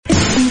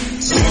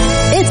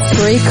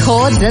Three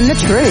Chords and the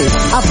Truth,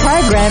 a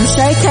program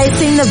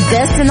showcasing the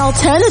best in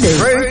alternative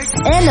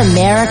and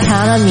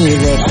Americana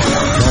music.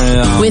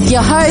 With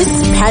your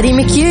hosts, Patty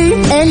McHugh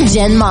and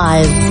Jen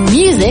Mize.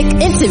 Music,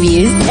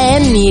 interviews,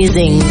 and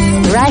musings.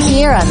 Right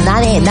here on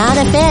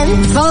 98.9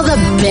 FM for the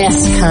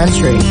best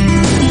country.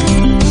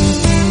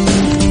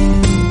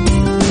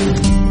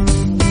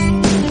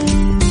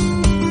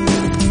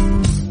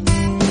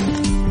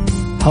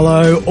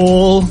 Hello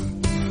all.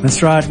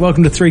 That's right.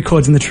 Welcome to Three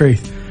Chords and the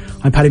Truth.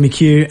 I'm Patty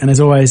McHugh, and as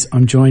always,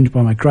 I'm joined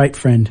by my great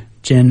friend,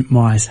 Jen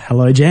Mize.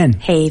 Hello, Jen.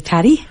 Hey,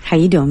 Patty. How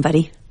you doing,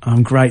 buddy?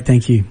 I'm great,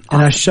 thank you. Awesome.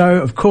 And our show,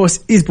 of course,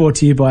 is brought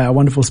to you by our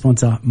wonderful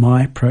sponsor,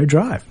 My Pro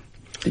Drive.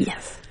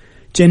 Yes.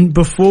 Jen,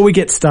 before we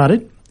get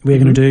started, we're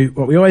going to do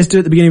what we always do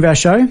at the beginning of our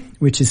show,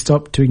 which is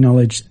stop to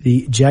acknowledge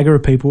the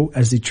Jagera people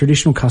as the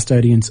traditional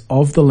custodians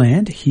of the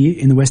land here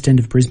in the West End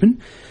of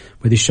Brisbane,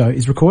 where this show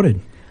is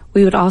recorded.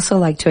 We would also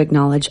like to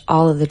acknowledge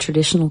all of the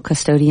traditional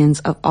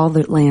custodians of all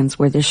the lands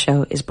where this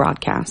show is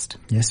broadcast.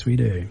 Yes, we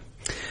do.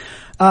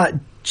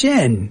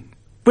 Jen,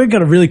 we've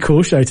got a really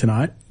cool show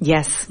tonight.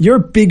 Yes. You're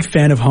a big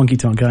fan of Honky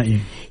Tonk, aren't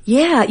you?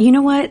 Yeah. You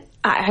know what?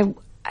 I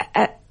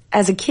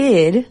as a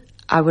kid,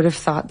 I would have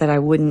thought that I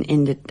wouldn't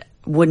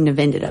have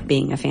ended up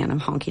being a fan of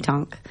Honky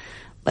Tonk.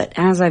 But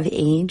as I've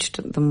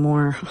aged, the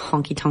more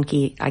honky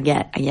tonky I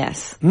get, I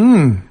guess.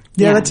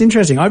 Yeah, that's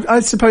interesting.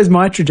 I suppose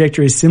my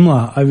trajectory is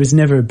similar. I was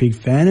never a big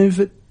fan of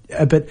it,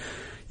 but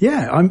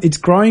yeah, it's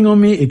growing on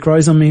me. It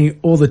grows on me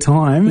all the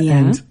time,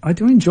 and I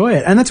do enjoy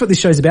it. And that's what this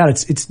show's about.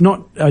 It's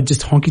not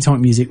just honky tonk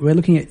music. We're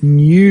looking at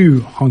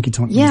new honky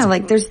tonk music. Yeah,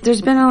 like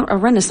there's been a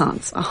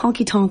renaissance, a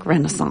honky tonk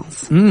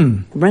renaissance.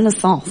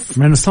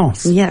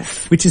 Renaissance.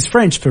 Yes. Which is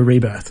French for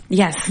rebirth.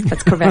 Yes,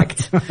 that's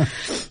correct.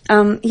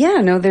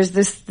 There's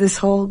this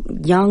whole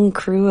young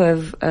crew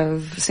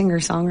of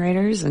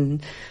singer-songwriters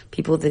and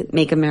people that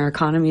make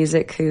Americana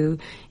music who,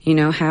 you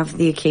know, have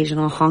the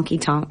occasional honky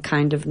tonk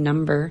kind of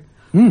number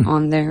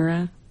on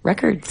their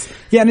records.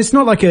 Yeah, and it's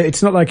not like a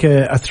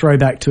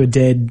throwback to a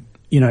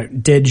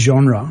dead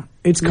genre.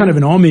 It's kind of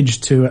an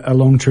homage to a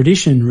long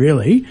tradition,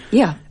 really.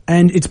 Yeah.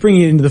 And it's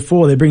bringing it into the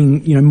fore. They're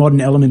bringing,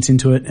 modern elements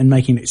into it and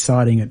making it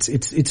exciting.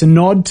 It's a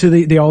nod to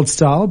the old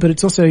style, but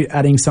it's also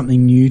adding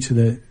something new to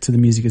the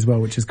music as well,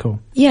 which is cool.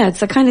 Yeah,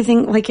 it's the kind of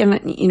thing like,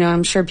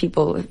 I'm sure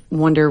people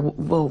wonder,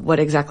 well, what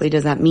exactly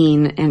does that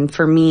mean? And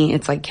for me,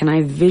 it's like, can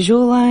I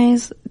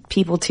visualize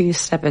people to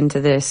step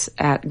into this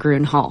at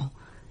Gruen Hall?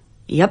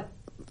 Yep.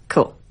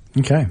 Cool.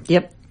 Okay.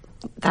 Yep.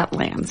 That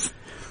lands.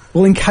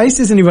 Well, in case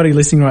there's anybody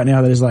listening right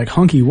now that is like,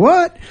 Honky,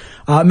 what?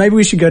 Maybe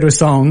we should go to a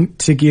song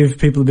to give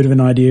people a bit of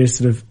an idea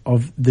sort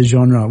of the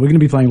genre. We're going to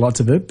be playing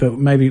lots of it, but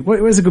maybe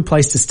where's a good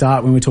place to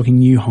start when we're talking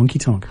new honky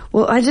tonk?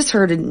 Well, I just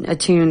heard a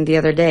tune the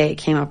other day. It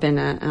came up in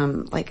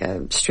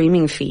a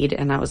streaming feed,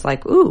 and I was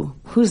like, ooh,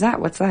 who's that?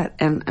 What's that?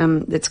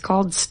 And it's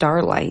called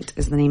Starlight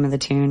is the name of the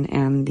tune,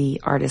 and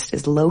the artist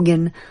is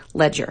Logan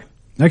Ledger.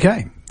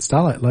 Okay.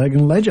 Starlight,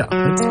 Logan Ledger.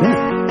 Let's do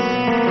it.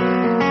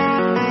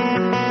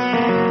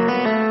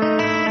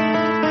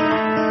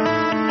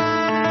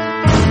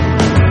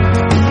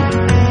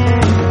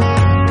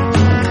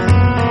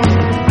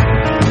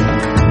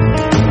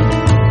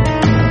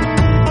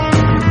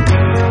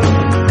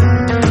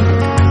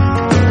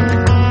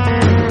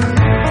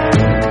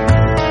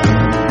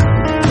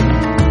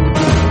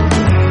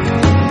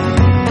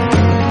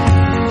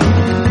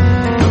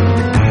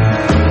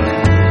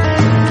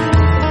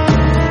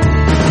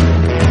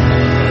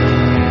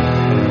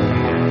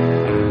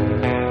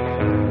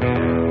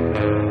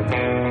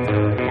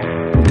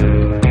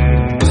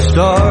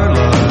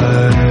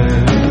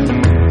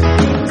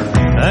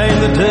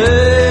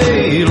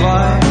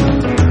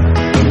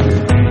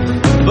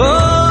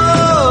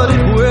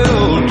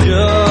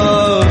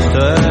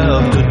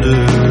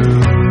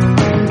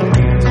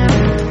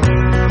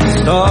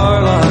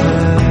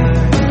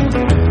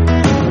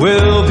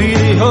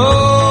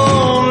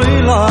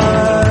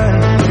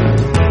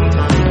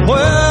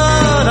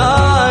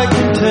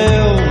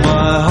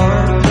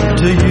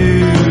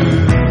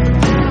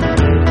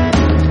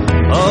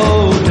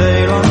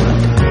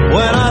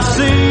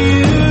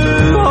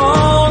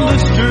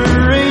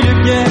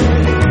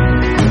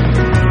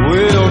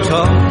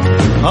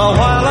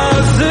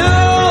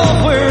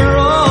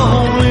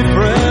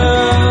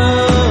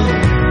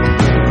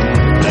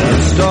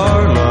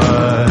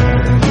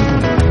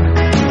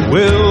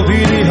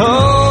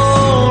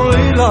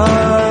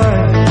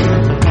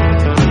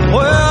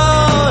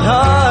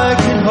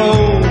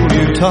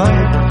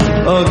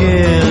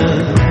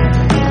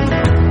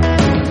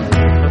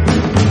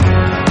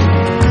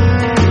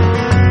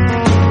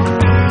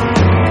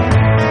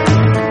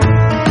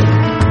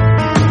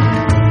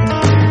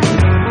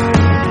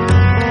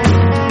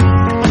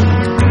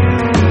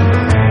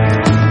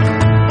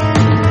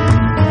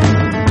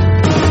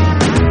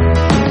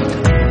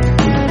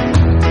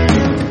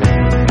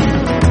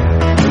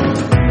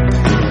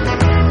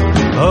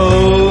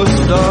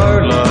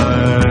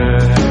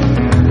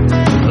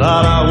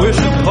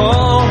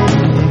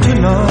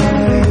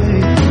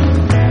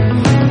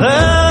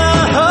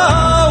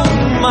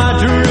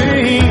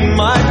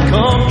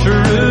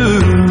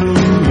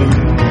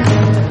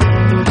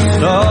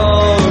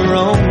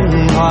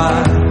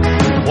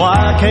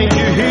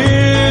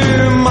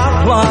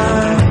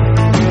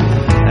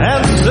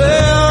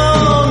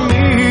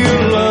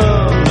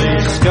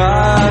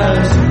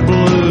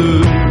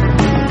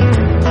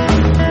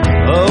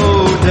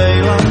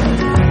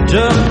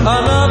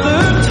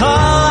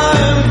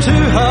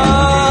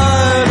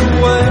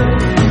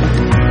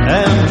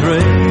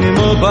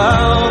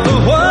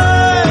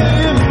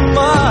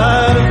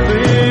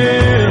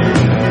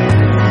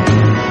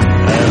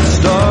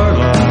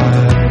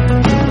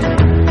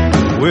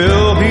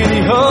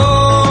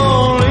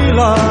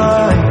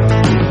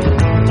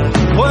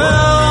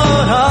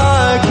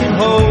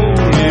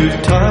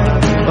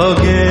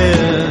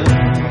 again.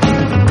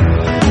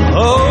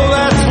 Oh,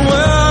 that's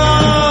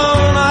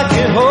when I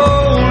can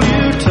hold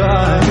you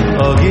tight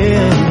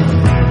again.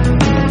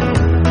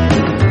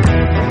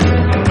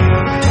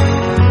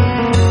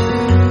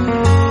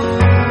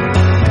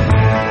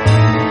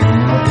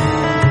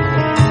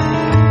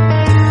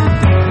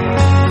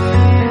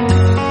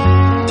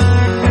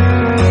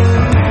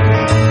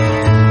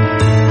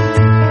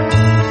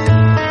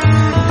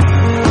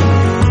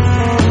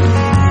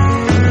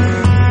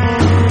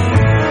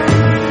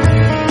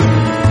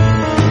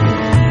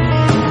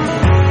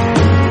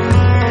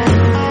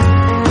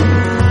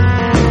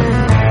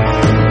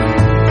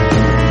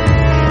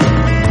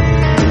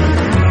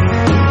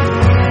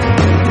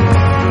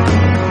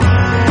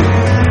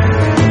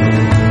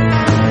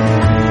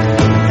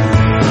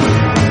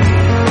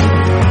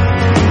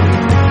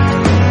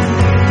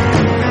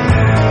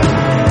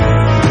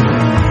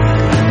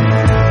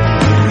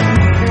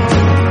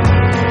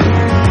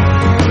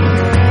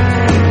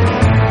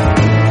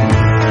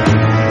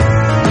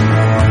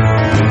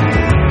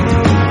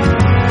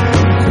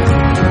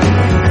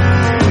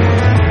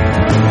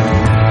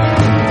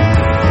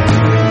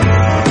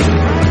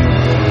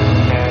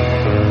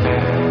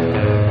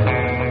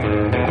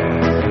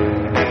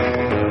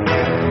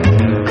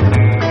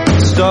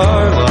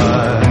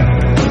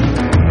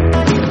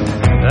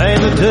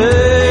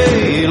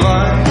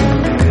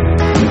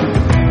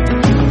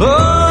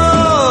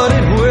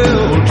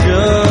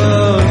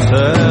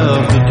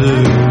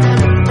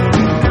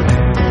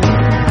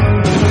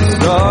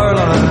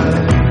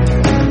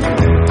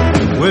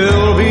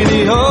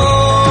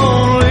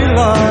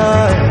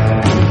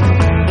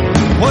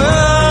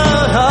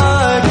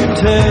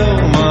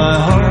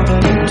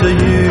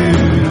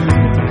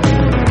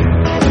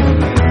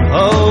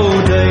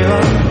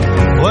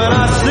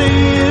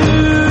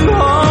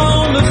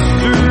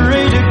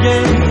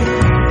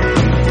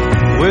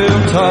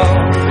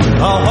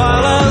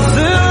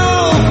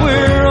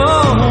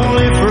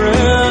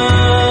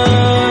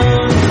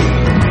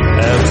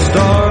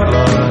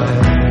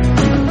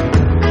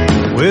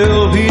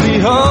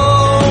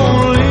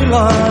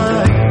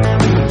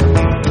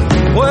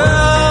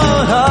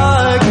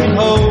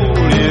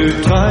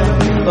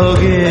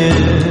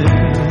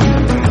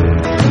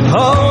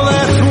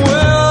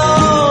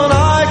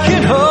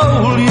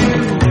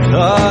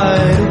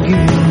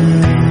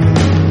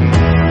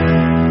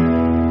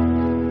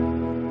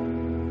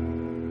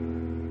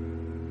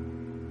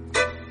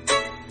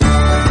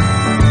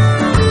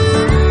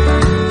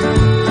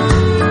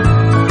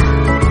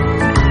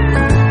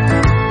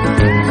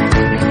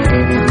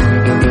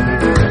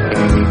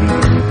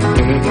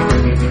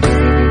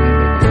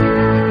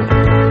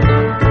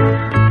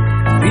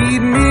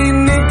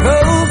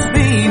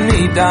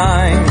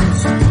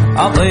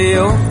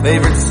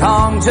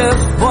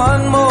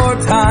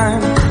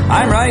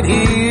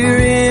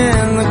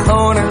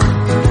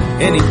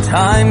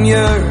 Anytime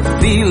you're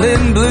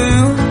feeling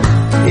blue,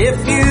 if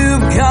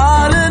you've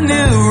got a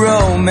new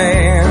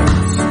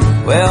romance,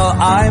 well,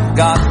 I've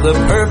got the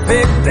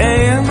perfect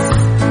dance.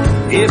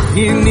 If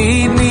you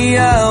need me,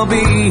 I'll be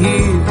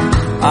here.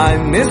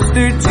 I'm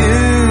Mr.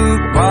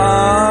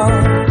 Jukebox.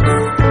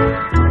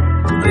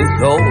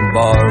 This old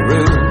bar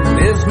room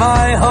is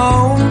my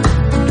home,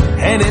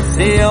 and it's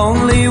the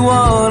only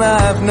one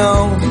I've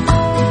known.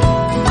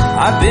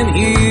 I've been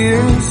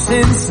here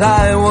since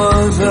I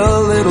was a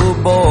little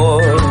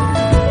boy,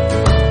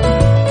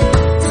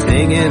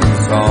 singing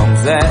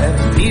songs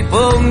that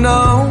people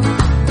know.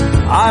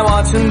 I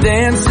watch them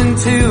dancing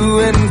to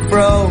and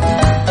fro,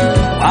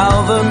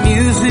 while the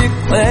music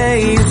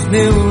plays,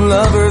 new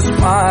lovers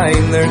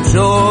find their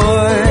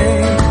joy.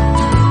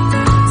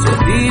 So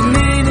feed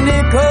me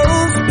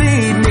nickels,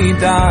 feed me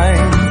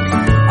dimes,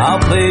 I'll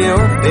play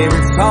your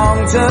favorite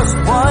song just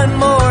one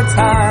more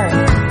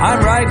time. I'm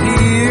right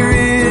here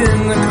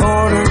in the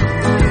corner,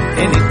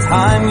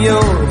 anytime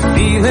you're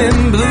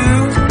feeling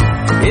blue.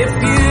 If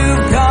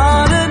you've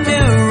got a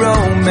new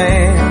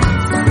romance,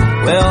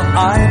 well,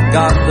 I've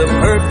got the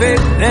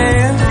perfect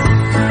dance.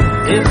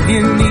 If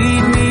you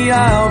need me,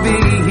 I'll be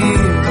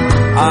here.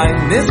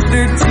 I'm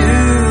Mr.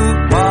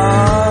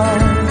 Jukebox.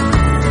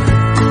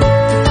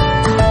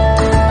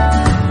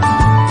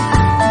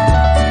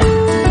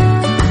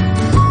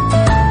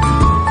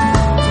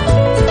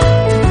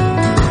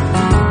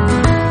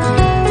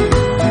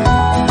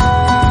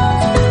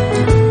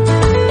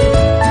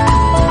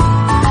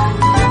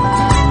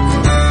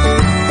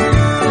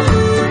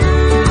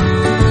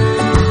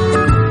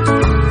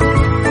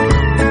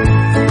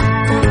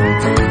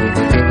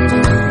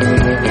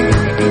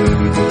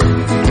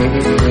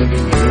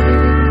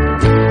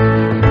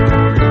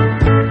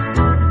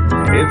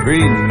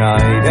 Every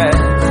night at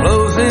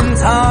closing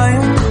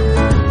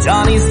time,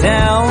 Johnny's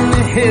down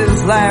to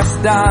his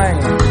last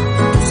dime.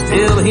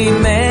 Still he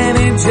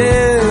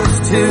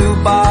manages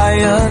to buy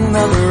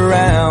another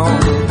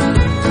round.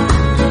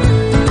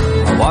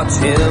 I watch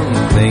him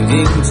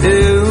clinging to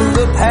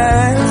the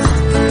past.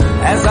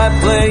 As I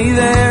play,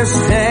 there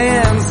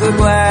stands the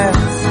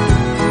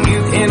glass.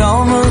 You can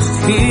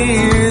almost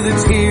hear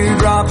the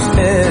teardrops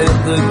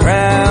hit the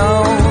ground.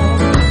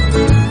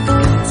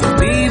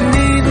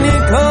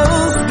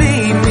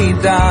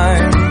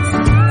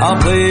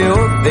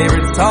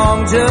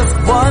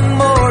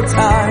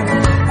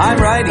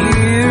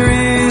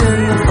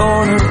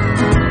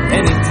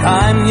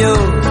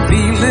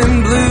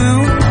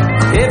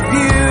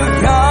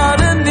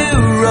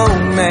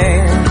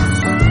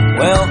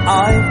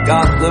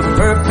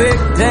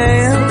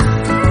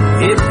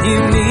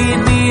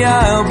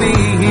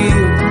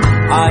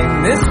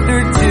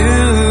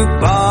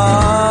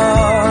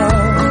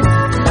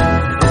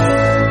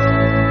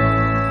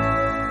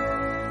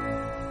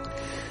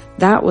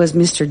 was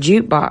Mr.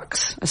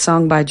 Jukebox, a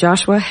song by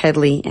Joshua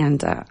Headley.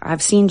 And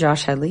I've seen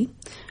Josh Headley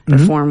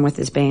perform with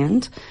his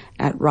band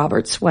at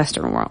Robert's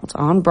Western World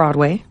on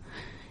Broadway.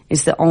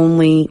 It's the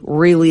only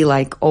really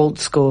like old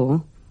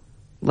school,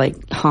 like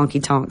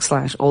honky tonk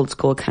 / old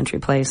school country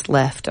place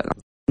left in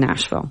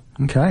Nashville.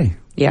 Okay.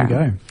 Yeah.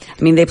 There you go.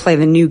 I mean, they play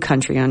the new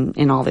country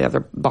in all the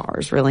other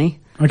bars, really.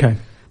 Okay.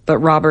 But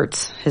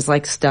Roberts has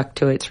like stuck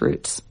to its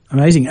roots.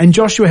 Amazing. And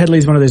Joshua Headley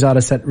is one of those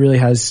artists that really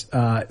has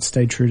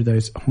stayed true to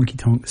those honky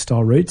tonk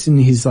style roots, and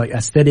his like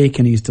aesthetic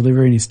and his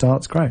delivery and his style.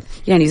 It's great.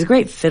 Yeah, and he's a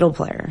great fiddle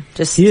player.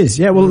 He is.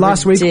 Yeah. Well,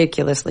 last week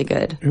ridiculously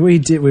good. We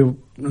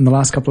in the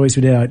last couple of weeks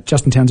we did our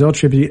Justin Townsend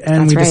tribute,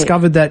 and we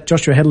discovered that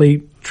Joshua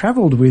Headley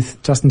travelled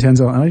with Justin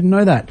Townsend. I didn't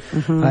know that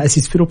as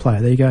his fiddle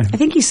player. There you go. I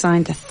think he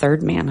signed to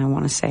Third Man. I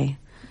want to say.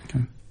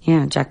 Okay.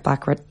 Yeah, Jack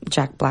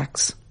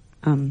Black's.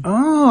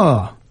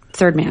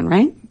 Third Man,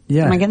 right?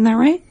 Yeah. Am I getting that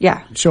right?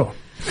 Yeah. Sure.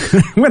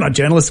 We're not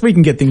journalists. We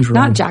can get things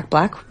wrong. Not Jack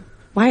Black.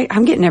 Why?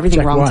 I'm getting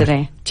everything wrong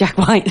today. Jack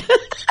White.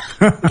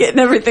 Getting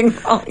everything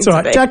wrong it's all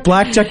right. today. Jack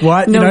Black, Jack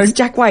White. No, you know. it's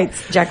Jack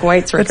White's. Jack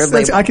White's record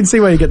label. I can see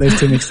why you get those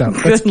two mixed up.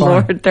 Good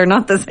Lord, they're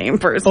not the same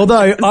person.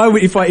 Although,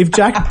 if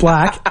Jack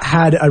Black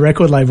had a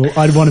record label,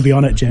 I'd want to be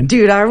on it, Jen.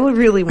 Dude, I would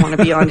really want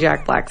to be on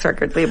Jack Black's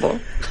record label.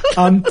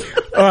 All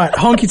right,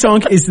 Honky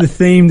Tonk is the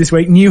theme this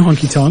week. New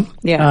Honky Tonk.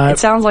 Yeah, it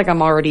sounds like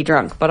I'm already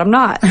drunk, but I'm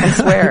not. I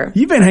swear.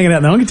 You've been hanging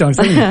out in the Honky Tonks,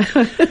 haven't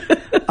you?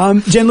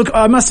 Jen, look,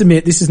 I must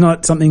admit, this is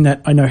not something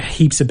that I know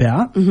heaps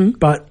about,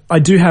 but I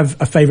do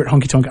have a favourite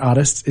honky tonk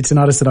artist. It's an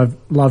artist that I've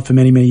loved for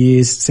many, many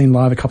years, seen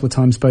live a couple of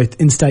times,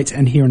 both in States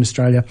and here in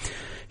Australia.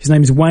 His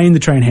name is Wayne the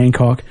Train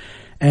Hancock,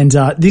 and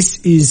this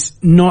is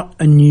not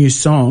a new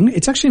song.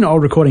 It's actually an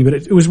old recording, but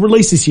it was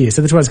released this year,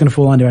 so that's why it's going to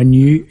fall under our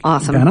new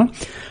banner.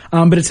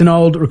 But it's an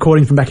old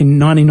recording from back in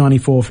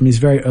 1994 from his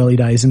very early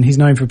days, and he's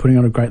known for putting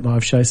on a great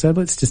live show. So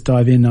let's just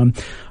dive in.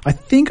 I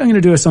think I'm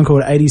going to do a song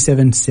called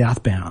 87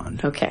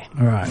 Southbound. Okay.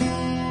 All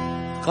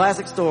right.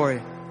 Classic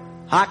story.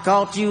 I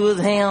caught you with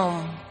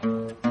him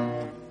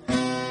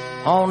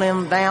on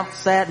them damp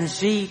satin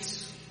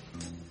sheets.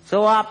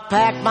 So I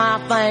packed my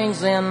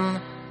things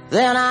in,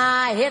 then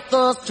I hit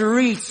the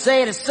streets,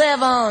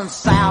 87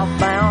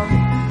 southbound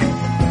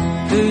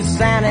to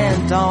San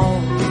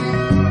Antonio.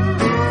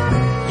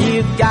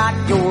 You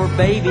got your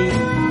baby,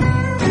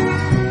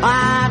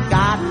 I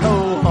got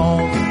no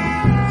home.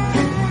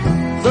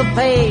 The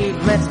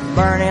pavement's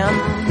burning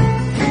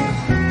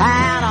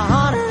at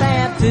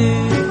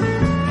 102.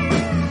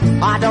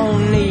 I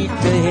don't need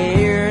to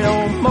hear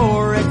no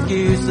more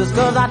excuses,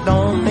 'cause I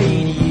don't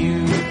need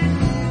you.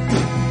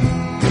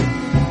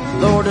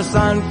 Lord, the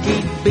sun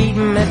keeps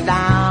beating me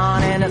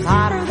down and it's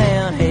hotter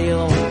than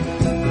hell.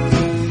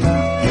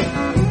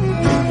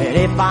 And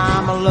if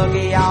I'm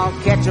lucky, I'll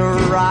catch a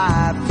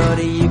ride,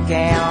 but you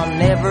can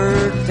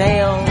never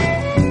tell.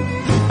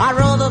 I'd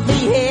rather be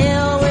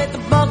here with the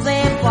bugs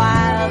and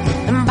flies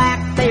than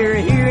back there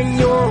hearing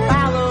your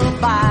lullabies.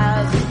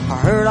 I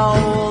heard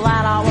all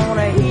that, I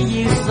wanna hear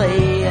you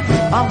say,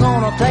 I'm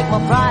gonna take my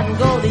pride and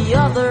go the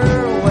other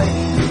way.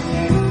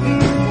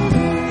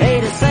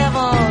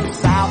 87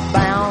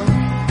 southbound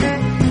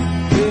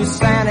to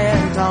San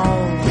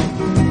Antonio.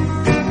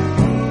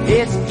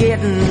 It's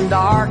getting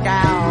dark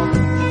out,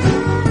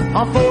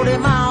 I'm 40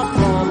 miles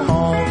from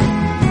home.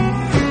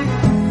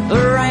 The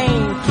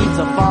rain keeps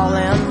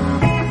a-falling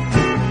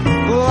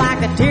like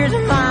the tears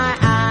in my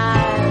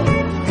eyes,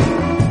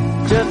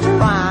 just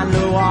trying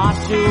to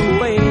wash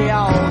away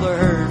all the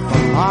hurt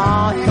from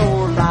all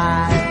your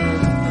lies.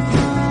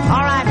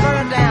 All right,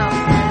 burn it down.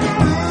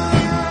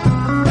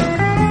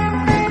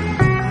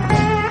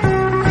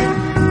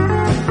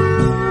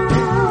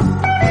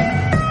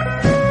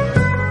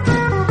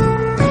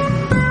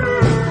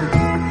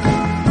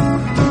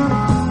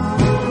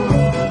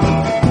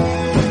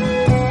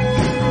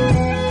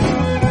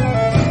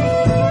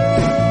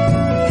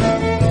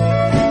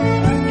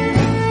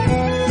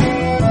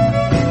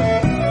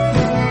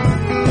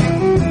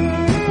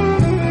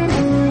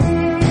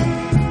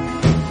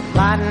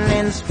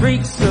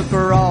 Streaks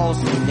across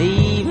an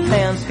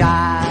evening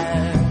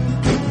sky,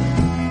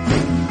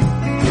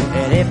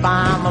 and if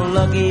I'm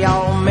lucky,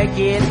 I'll make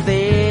it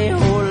there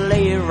or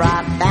lay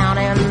right down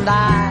and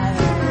die.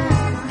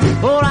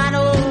 But I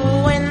know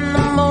when the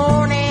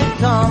morning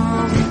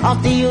comes, I'll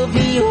still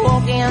be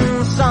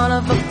walking, son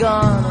of a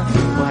gun.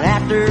 When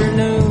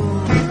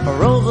afternoon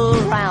rolls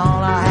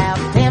around, I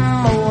have 10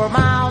 more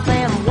miles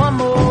and one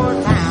more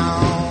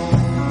town.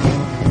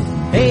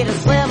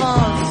 87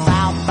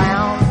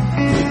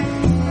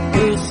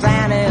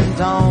 San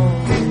Antonio.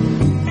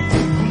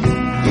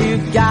 You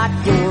got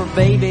your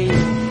baby,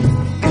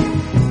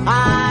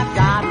 I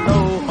got no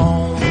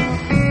home.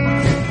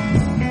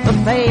 The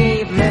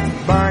pavement's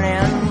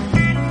burning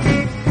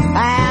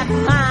at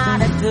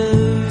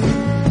 92.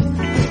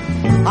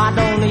 I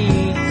don't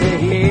need to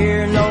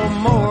hear no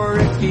more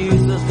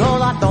excuses,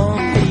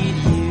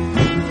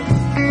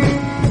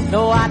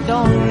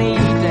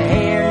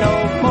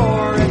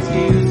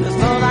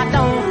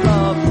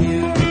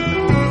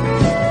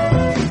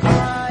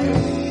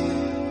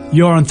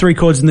 You're on Three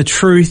Chords and the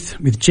Truth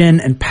with Jen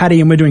and Patty,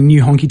 and we're doing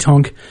New Honky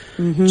Tonk.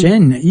 Mm-hmm.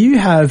 Jen, you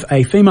have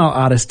a female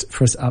artist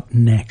for us up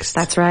next.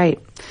 That's right.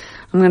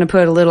 I'm going to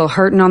put a little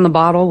Hurtin' on the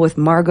Bottle with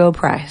Margot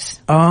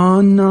Price. Oh,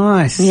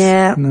 nice.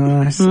 Yeah.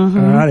 Nice. Mm-hmm.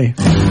 Alrighty.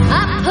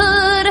 I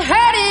put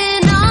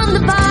hurting on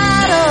the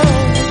bottle.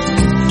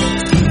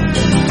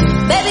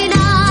 Baby,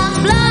 now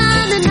I'm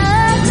blind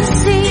enough to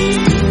see.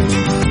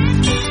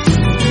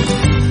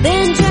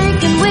 Been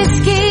drinking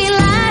whiskey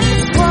like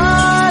it's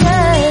water.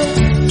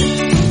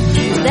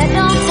 That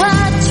don't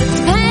touch the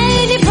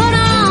pain you put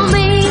on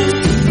me.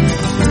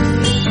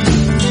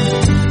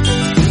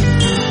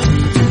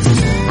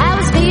 I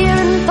was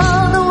fearing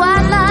for the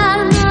white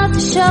line of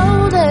the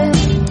shoulder.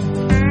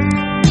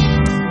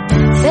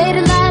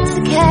 Faded lights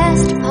are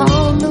cast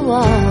upon the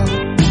wall.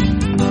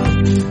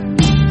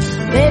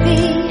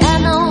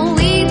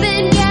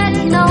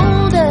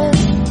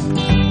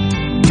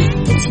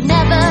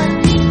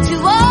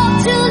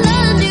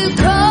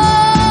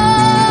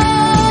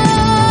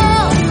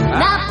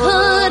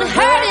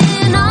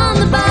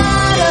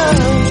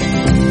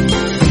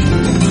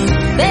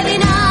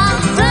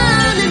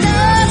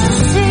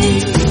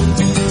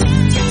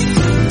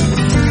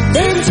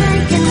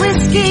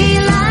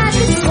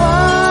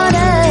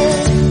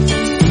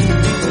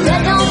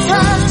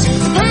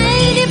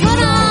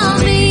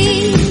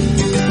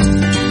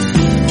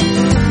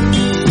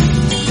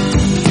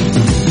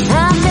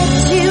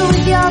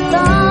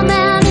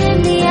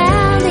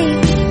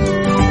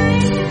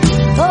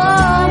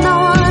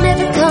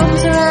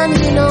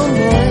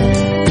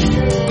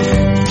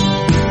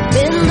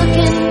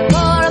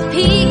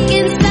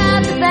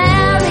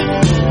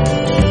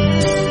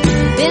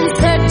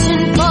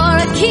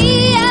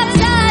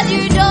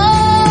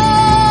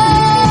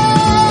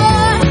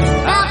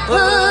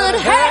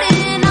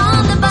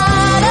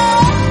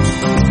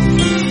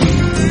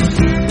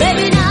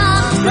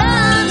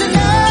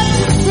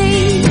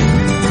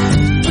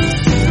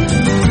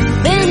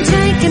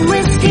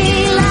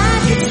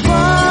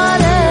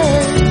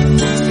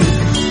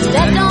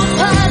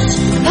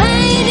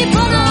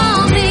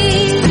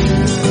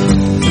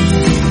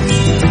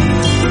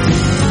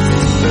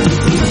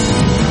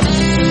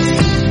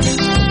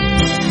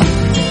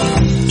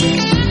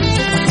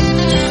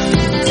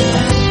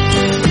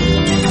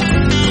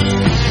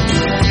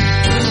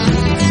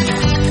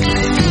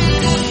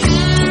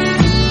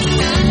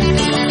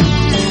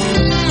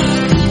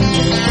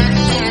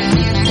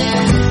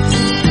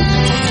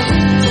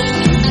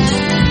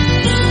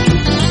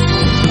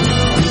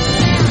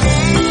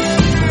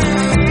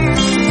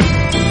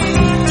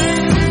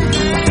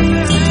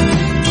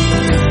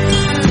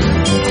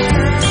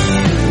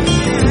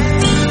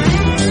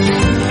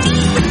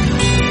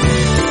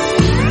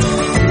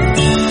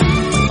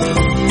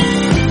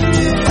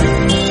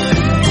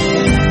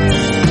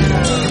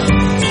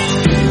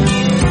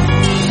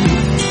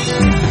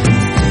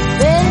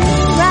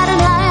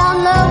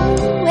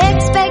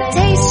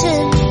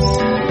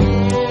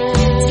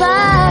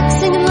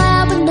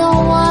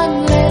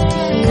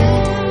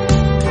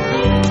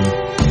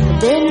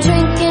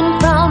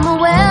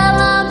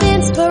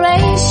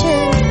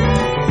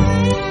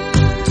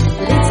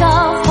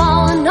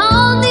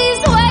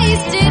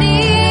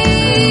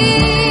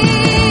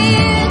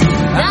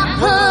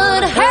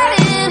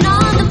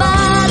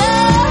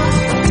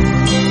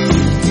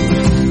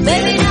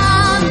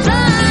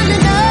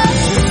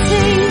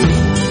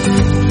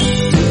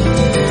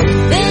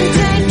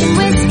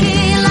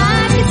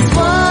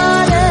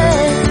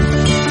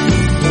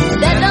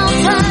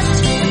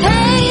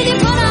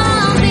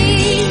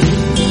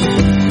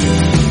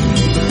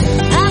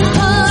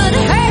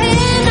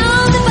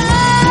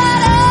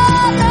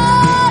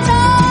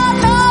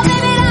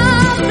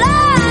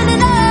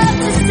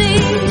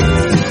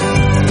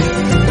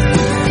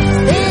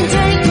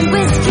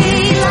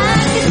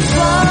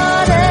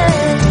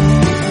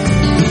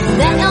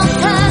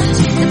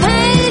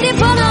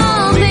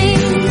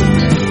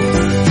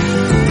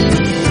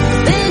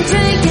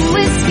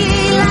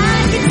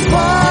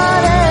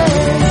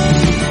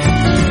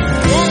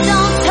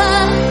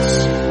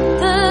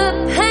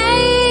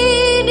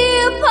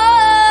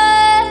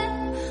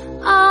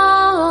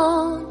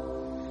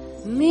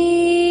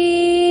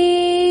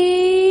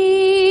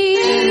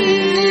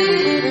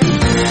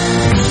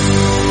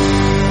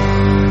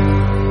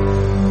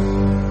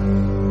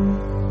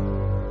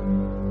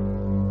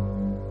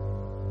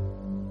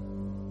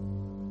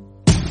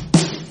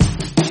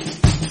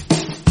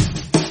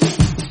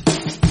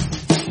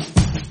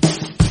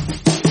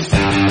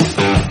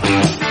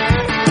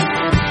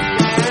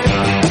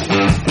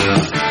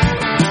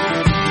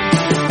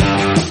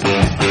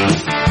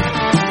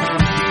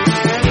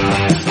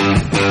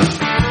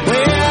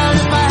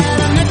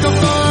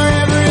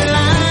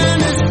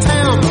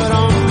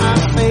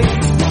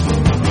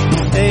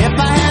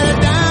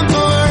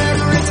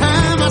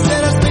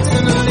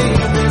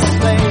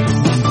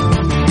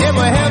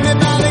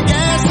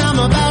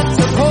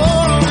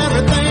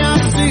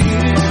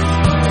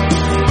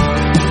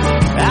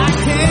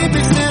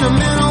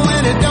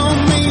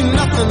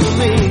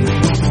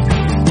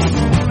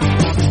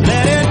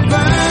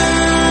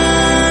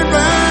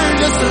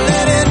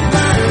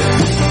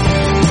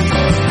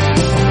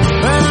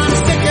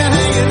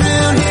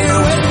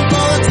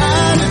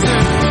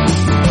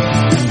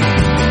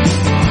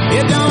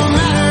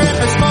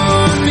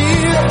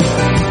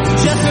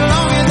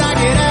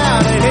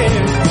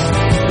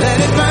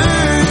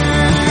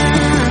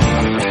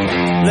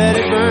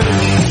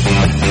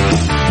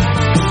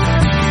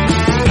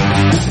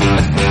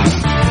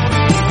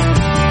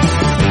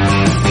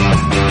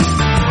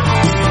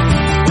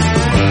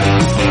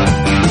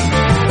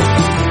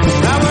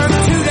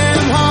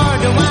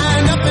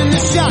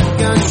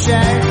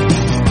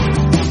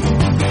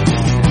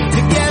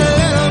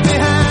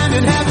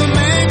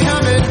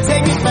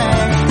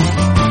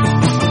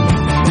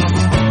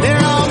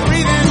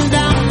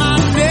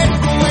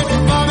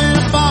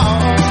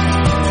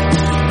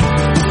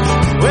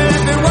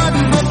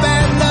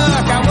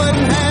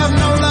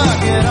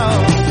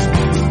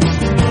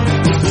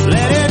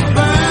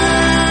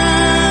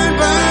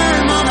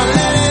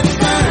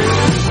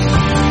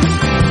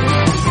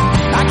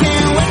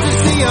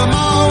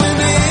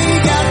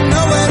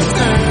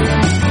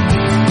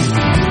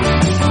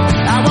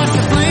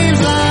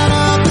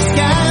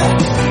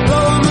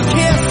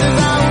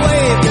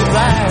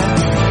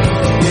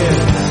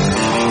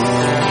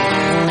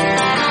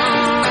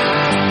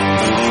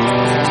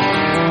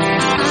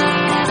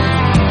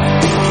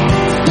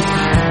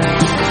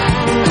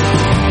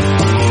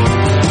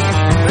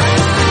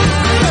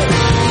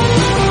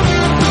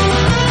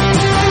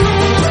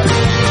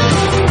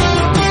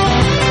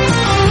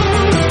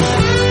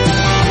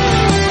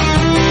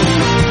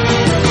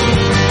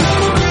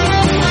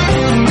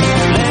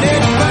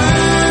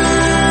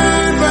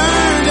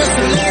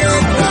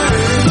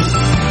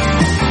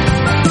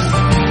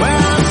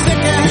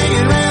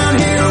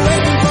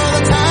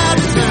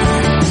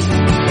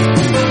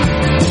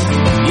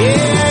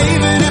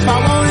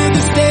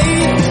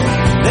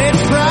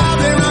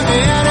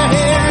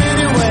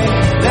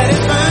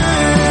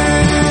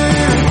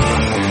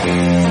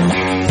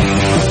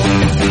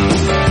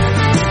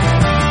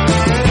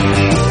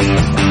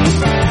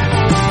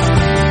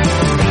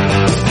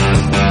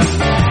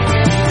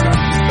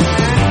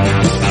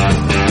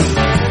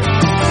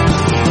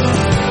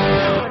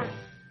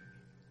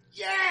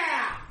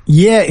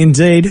 Yeah,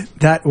 indeed.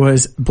 That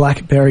was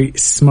Blackberry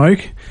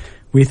Smoke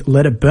with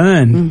Let It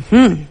Burn.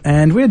 Mm-hmm.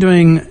 And we're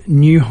doing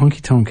new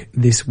Honky Tonk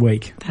this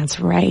week. That's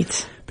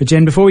right. But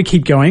Jen, before we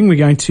keep going, we're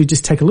going to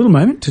just take a little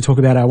moment to talk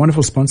about our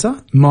wonderful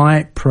sponsor,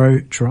 My Pro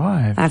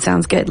Drive. That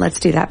sounds good. Let's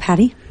do that,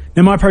 Patty.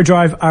 Now, My Pro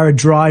Drive are a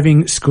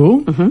driving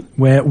school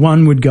where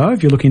one would go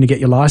if you're looking to get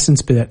your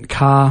license, be that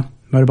car,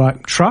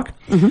 motorbike, truck.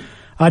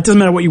 It doesn't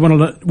matter what you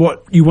want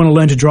to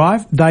learn to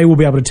drive. They will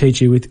be able to teach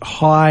you with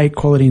high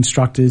quality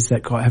instructors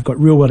that have got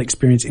real world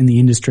experience in the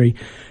industry,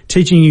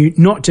 teaching you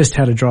not just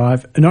how to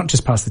drive, not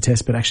just pass the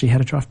test, but actually how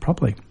to drive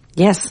properly.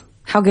 Yes.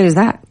 How good is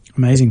that?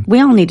 Amazing. We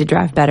all need to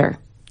drive better.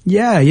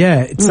 Yeah.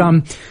 It's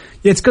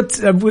it's got.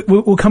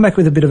 We'll come back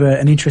with a bit of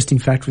an interesting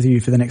fact with you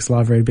for the next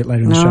live read a bit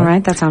later in the show. All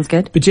right, that sounds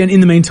good. But Jen,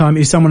 in the meantime,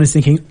 if someone is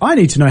thinking, I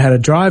need to know how to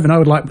drive and I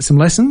would like some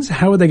lessons,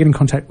 how would they get in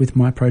contact with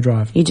My Pro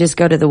Drive? You just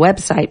go to the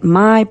website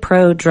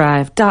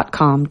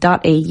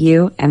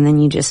myprodrive.com.au and then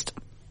you just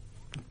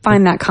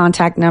find that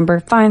contact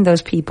number, find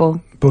those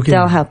people.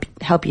 They'll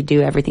help you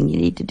do everything you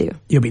need to do.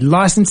 You'll be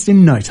licensed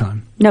in no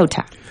time. No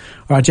time.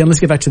 All right, Jen, let's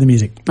get back to the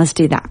music. Let's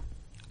do that.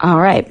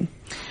 All right.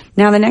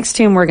 Now the next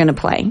tune we're going to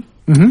play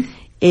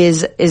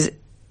is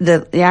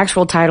the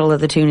actual title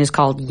of the tune is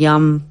called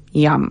Yum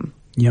Yum.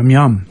 Yum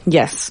Yum.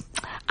 Yes.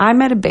 I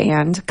met a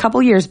band a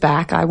couple years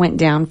back. I went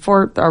down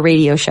for a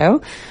radio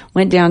show,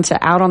 went down to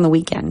Out on the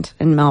Weekend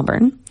in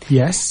Melbourne.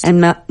 Yes.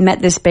 And met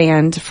this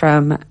band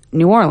from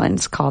New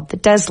Orleans called the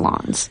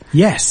Deslons.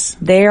 Yes.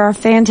 They are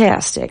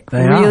fantastic.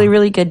 They really, are.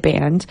 really good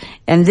band.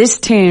 And this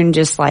tune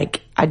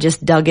I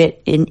just dug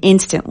it in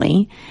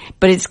instantly.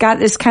 But it's got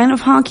this kind of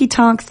honky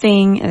tonk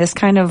thing and this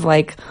kind of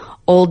like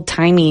old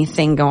timey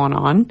thing going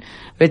on.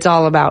 It's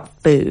all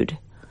about food.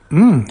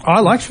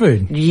 I like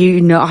food. You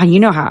know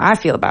how I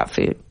feel about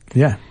food.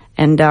 Yeah.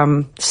 And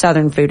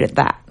Southern food at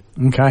that.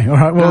 Okay. All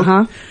right.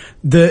 Well,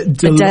 the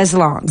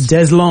Deslons.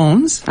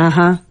 Deslons.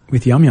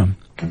 With Yum Yum.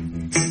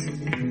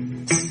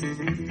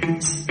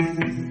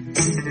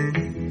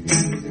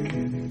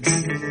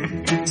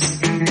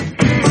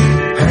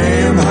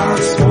 Ham, hot,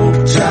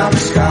 smoked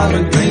chops,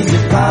 collard greens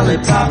and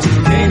lollipops,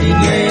 candy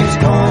yams,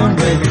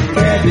 cornbread,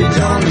 cabbage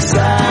on the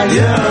side.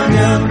 Yum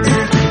yum.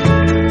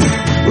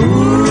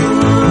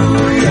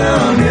 Ooh,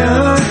 yum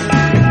yum.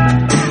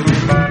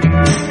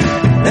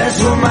 That's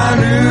what my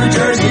New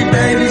Jersey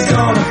baby's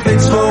gonna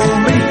fix for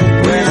me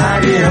when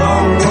I get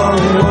home.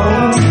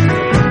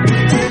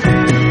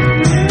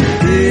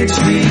 Big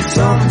sweet,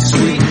 something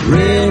sweet,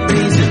 red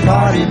beans and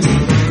party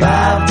meat,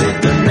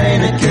 5-bit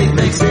banana cake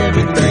makes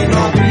everything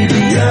all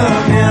pretty.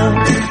 Yum yum.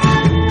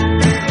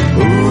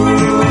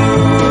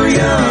 Ooh,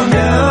 yum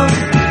yum.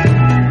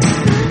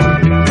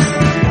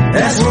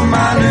 That's what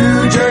my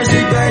New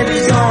Jersey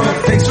baby's gonna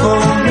fix for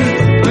me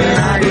when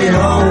I get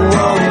home.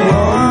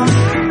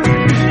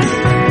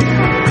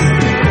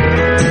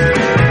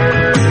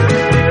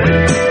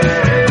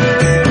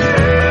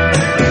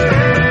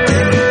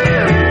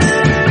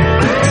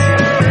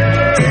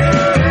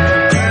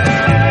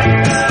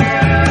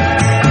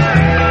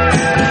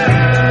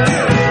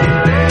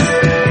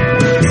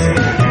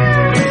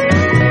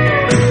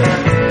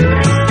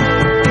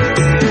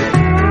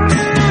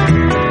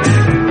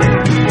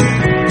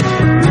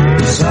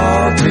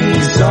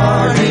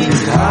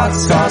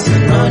 Sauce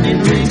and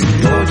onion rings,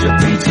 Georgia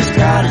peaches,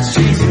 cottage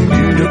cheese, and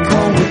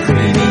unicorn with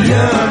creamy.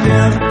 Yum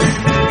yum.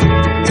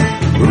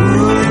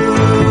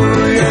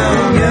 Ooh,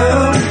 yum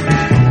yum.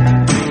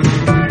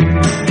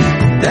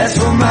 That's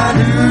what my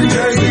New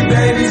Jersey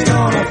baby's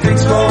gonna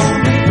fix for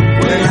me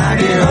when I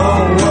get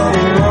home.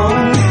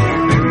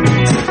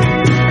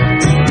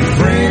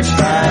 French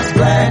fries,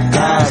 black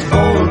eyes,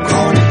 boiled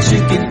corn and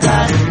chicken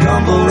thighs,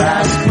 gumbo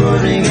rice,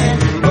 pudding, and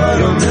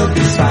buttermilk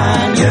is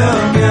fine.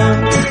 Yum yum.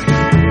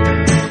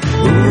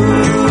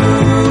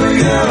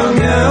 Yum,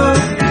 yum.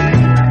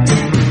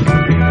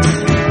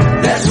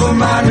 That's what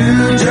my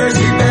New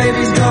Jersey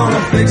baby's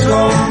gonna fix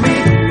for me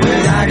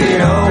when I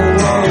get home.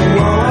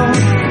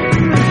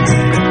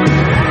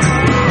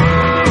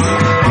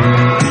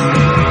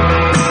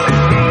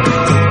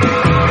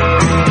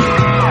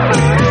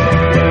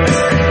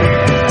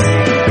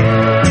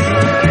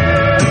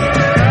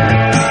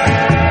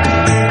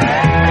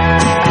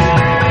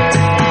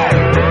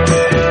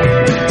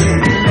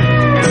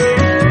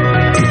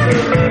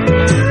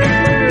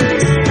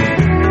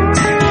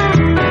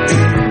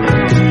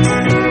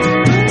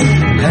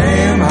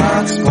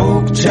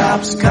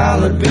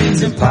 Collard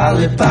beans and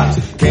lollipops,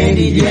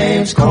 candied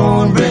yams,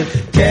 cornbread,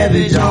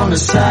 cabbage on the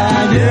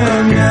side.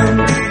 Yum yum.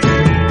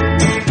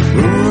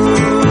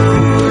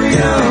 Ooh,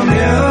 yum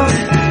yum.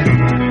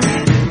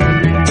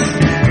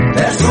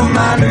 That's what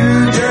my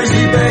New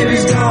Jersey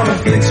baby's gonna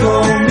fix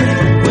for me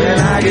when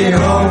I get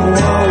home.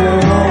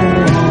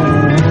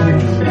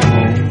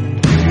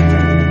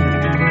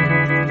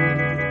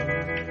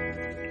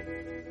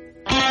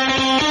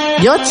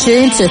 You're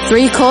tuned to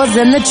 3 Chords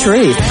and the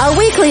Truth, a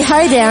weekly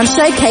hoedown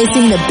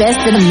showcasing the best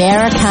in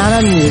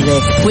Americana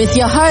music with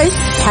your hosts,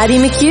 Patty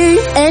McHugh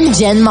and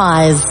Jen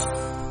Mize.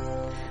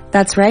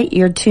 That's right.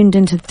 You're tuned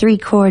into 3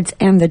 Chords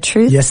and the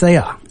Truth. Yes, they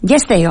are.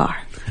 Yes, they are.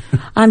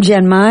 I'm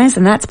Jen Mize,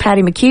 and that's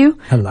Patty McHugh.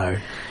 Hello.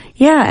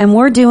 Yeah, and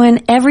we're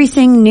doing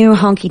everything new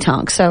honky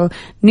tonk. So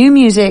new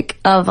music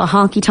of a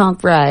honky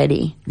tonk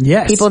variety.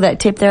 Yes. People that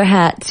tip their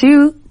hat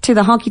to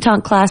the honky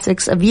tonk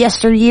classics of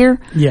yesteryear.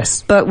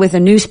 Yes. But with a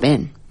new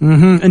spin.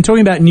 Mm-hmm. And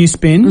talking about new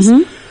spins,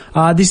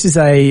 this is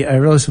a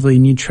relatively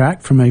new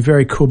track from a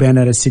very cool band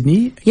out of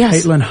Sydney.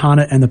 Yes. Caitlin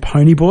Harnett and the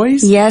Pony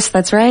Boys. Yes,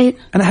 that's right.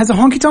 And it has a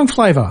honky tonk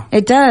flavour.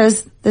 It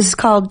does. This is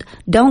called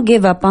Don't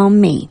Give Up on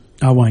Me.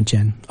 I won't,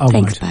 Jen. I won't.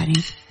 Thanks, buddy.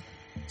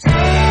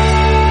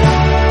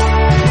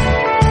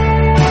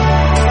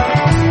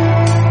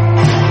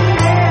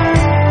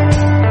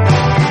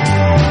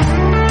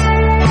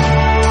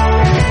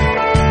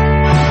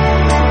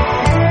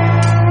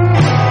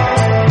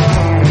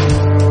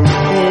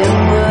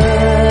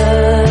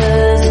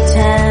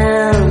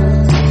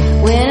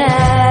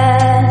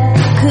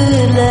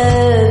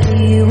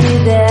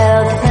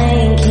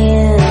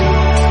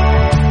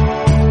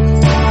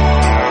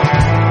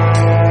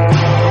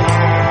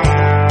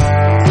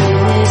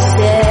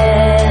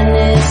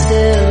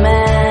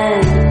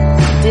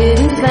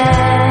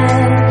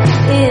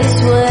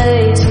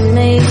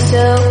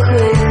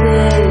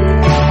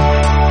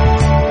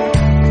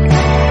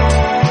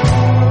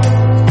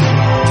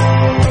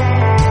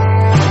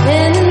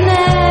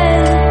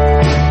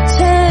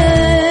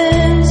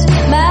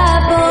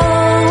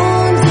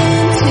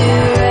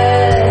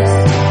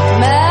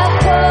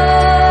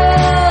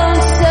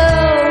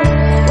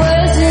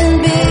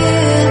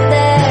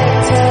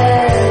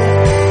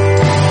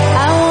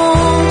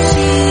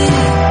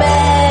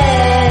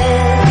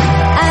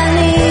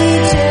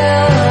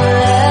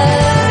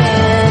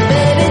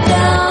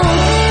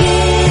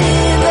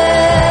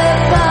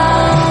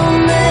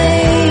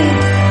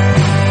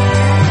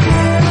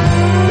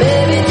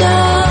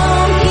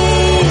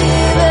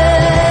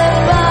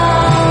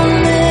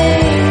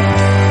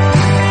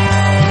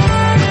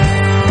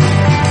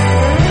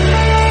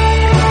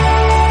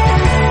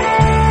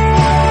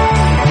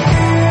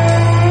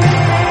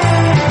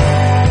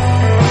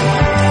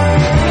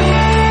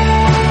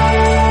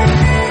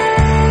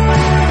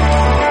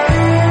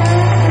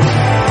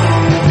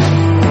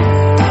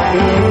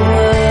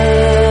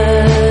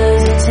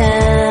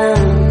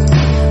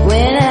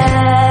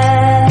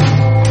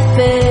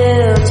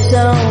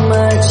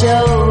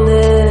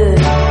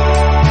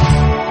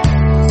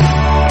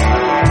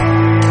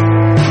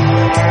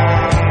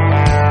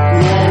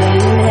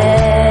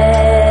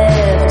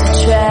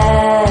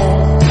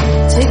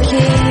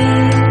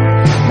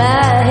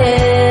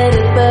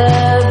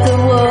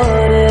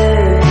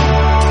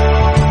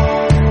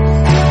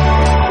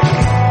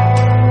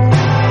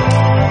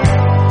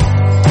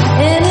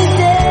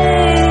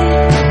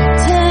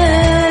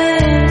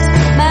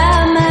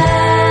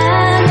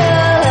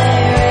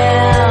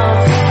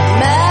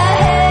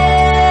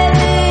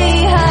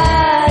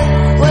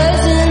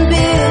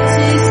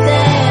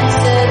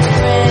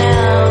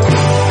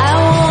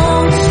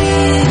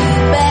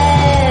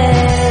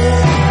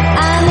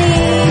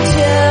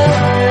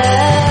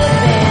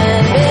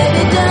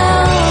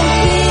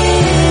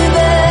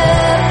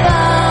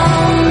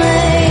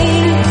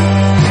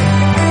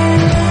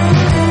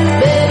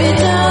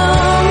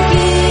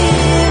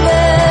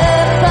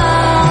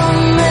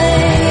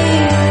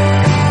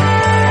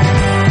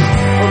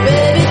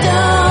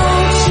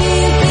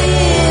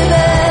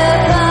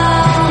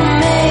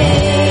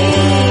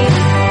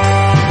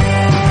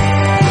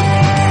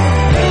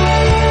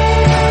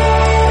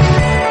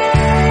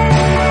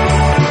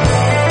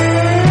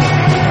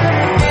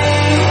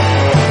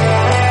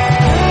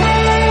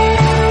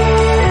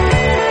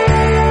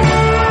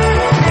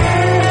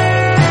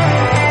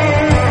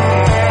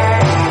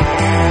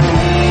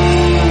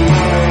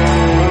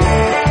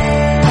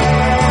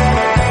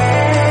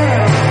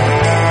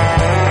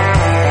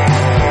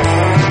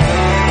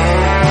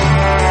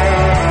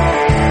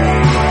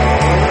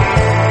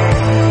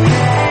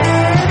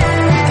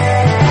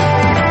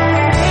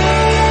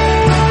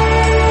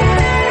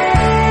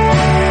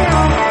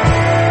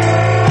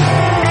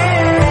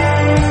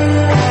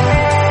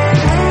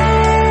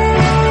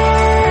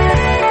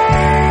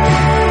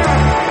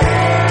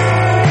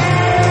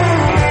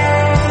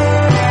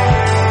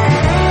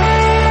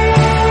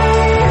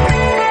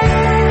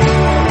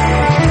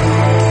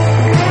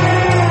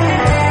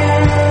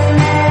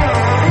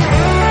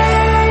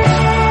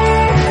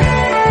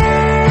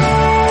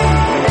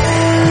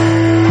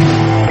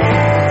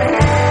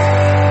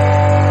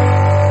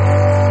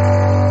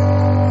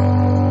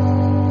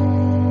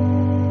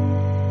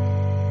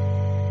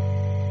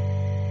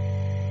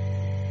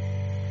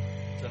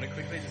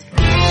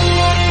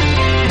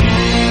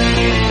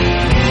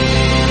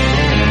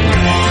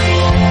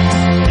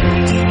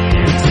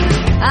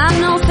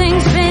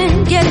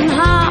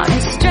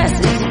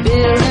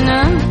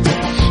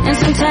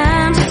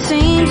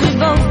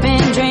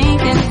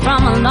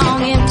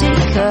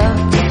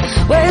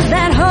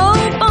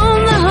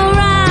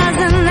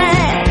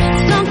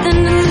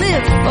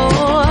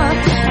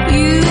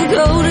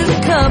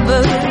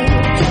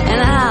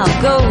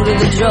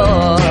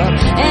 drawer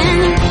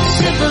and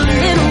sip a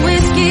little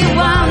whiskey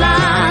while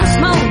I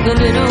smoke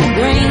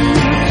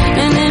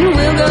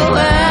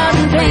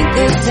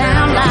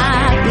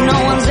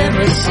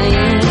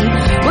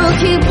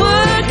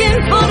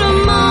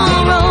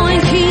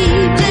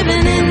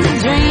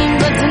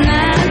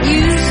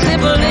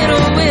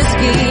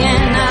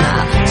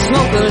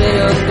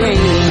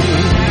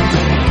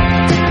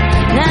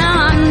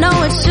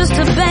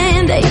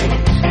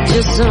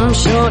some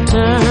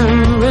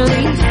short-term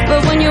relief.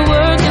 But when you're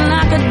working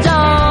like a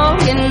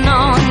dog and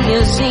all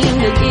you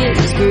seem to get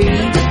is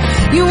grief,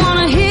 you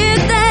wanna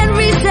hit that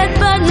reset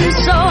button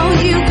so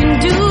you can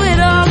do it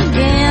all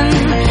again.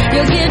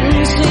 You're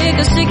getting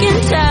sick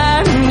and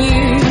tired, and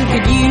you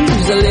could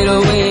use a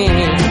little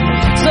wind.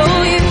 So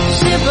you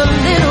sip a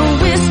little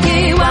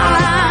whiskey while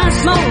I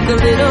smoke a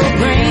little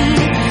green,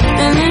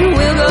 and then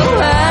we'll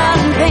go out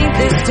and paint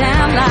this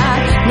town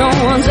like no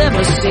one's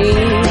ever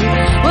seen.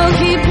 We'll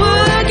keep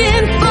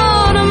working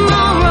for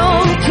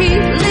tomorrow,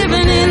 keep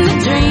living in the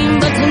dream,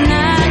 but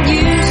tonight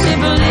you sip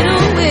a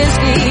little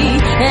whiskey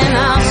and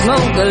I'll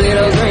smoke a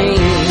little green.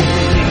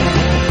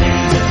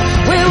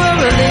 We were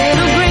a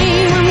little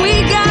green when we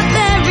got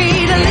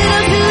married, a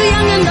little too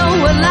young to know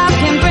what life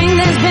can bring.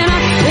 There's been a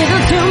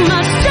little too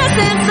much stress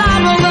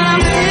inside, but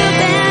I'm still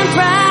damn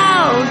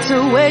proud to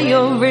wear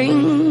your ring.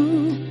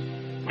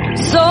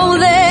 So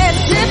let's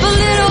sip a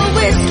little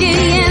whiskey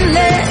and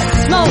let's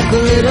smoke a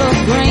little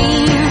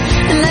green,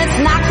 and let's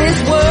knock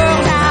this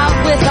world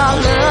out with our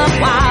love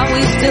while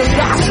we still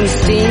got some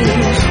steam.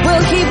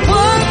 We'll keep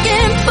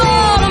working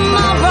for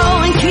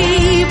tomorrow and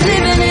keep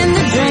living in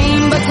the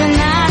dream, but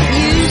tonight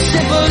you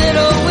sip a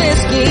little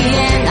whiskey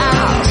and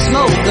I'll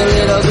smoke a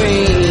little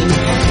green.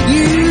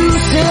 You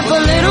sip a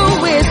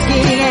little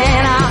whiskey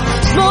and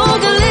I'll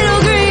smoke a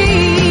little green.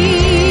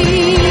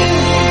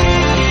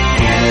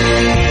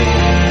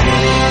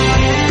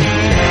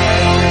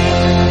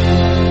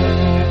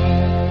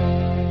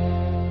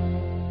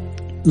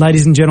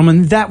 Ladies and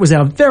gentlemen, that was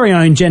our very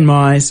own Jen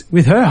Mize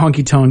with her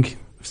Honky Tonk,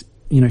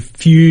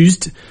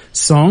 fused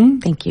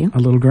song. Thank you. A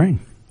Little Green.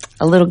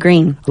 A little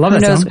green. I love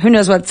that song. Who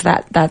knows what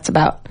that's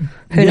about?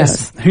 Who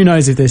knows? Who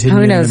knows if there's hidden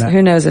meaning in that?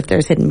 Who knows if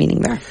there's hidden meaning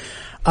there?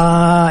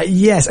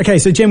 Yes. Okay,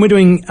 so Jen, we're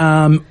doing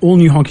all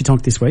new Honky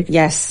Tonk this week.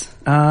 Yes.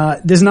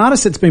 There's an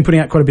artist that's been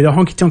putting out quite a bit of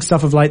Honky Tonk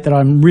stuff of late that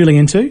I'm really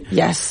into.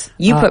 Yes.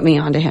 You put me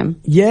onto him.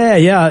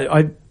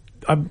 Yeah.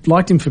 I've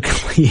liked him for a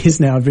couple of years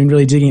now. I've been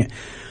really digging it.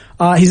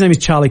 His name is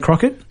Charlie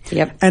Crockett.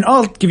 Yep. And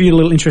I'll give you a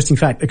little interesting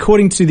fact.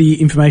 According to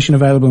the information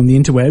available on the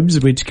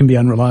interwebs, which can be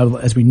unreliable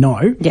as we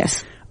know.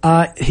 Yes.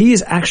 He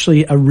is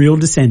actually a real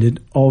descendant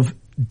of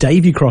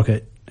Davy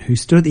Crockett, who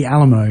stood at the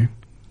Alamo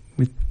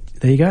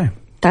there you go.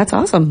 That's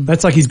awesome.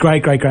 That's like his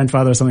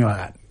great-great-grandfather or something like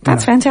that.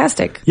 That's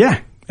fantastic. Yeah.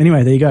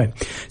 Anyway, there you go.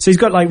 So he's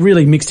got like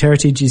really mixed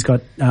heritage. He's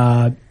got,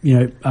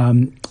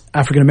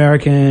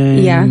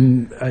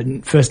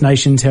 African-American, First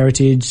Nations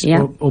heritage,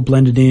 all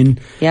blended in.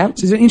 Yeah.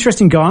 So he's an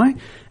interesting guy,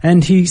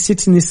 and he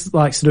sits in this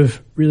like sort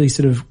of really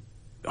sort of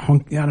I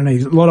don't know,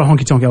 there's a lot of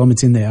honky tonk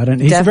elements in there.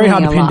 He's very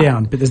hard to pin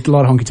down, but there's a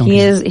lot of honky tonk.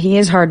 He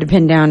is hard to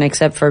pin down,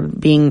 except for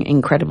being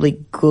incredibly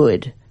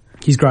good.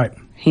 He's great.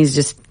 He's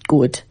just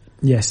good.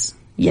 Yes.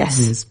 Yes.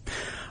 He is.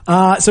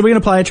 So we're going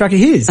to play a track of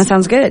his. That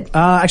sounds good.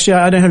 Actually,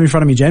 I don't have it in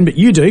front of me, Jen, but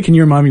you do. Can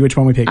you remind me which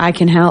one we picked? I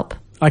can help.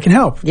 I can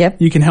help.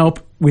 Yep. You can help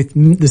with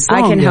the song.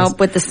 I can help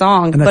with the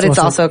song, but it's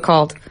also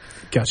called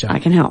Gotcha. I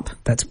Can Help.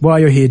 That's why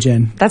you're here,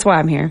 Jen. That's why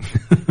I'm here.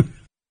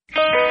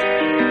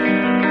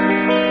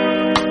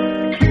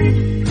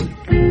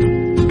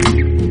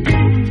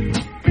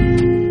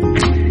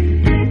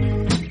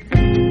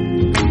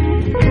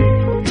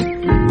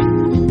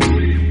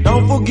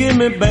 Don't forgive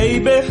me,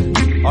 baby.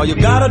 All you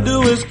gotta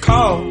do is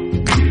call.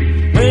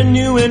 When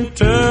you in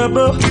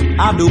trouble,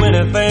 I'll do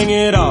anything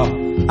at all.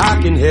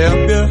 I can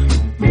help you.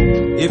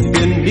 If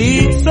you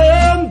need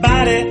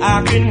somebody,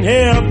 I can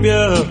help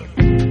you.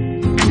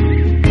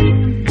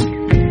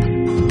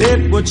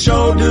 It would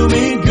sure do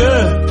me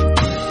good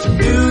to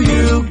do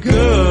you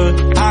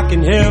good. I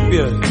can help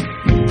you.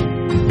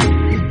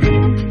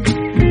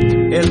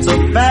 It's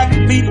a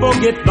fact people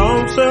get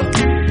lonesome.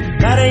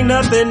 That ain't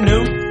nothing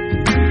new.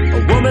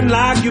 A woman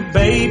like you,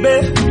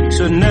 baby,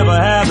 should never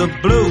have the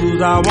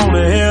blues. I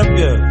wanna help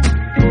you.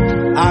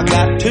 I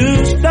got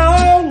 2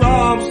 strong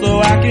arms so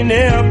I can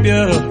help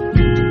you.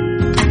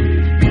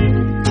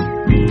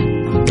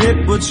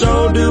 It would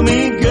sure do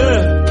me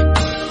good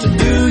to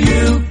do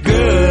you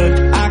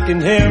good. I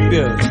can help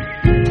you.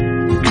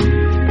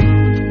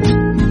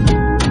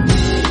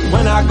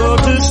 When I go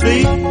to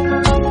sleep,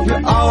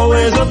 you're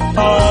always a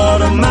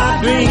part of my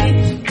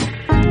dreams.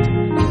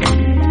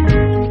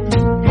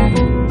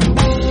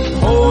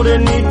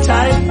 Holding me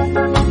tight,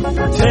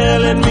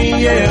 telling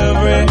me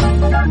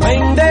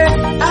everything that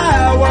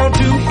I want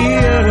to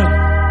hear.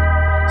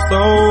 So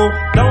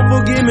don't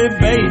forgive me,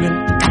 baby,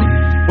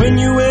 when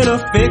you in a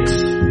fix.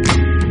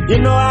 You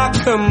know I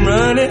come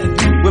running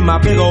with my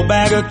big old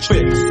bag of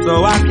tricks,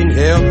 so I can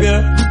help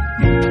you.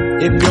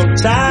 If your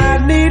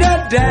child need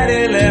a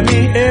daddy, let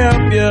me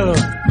help you.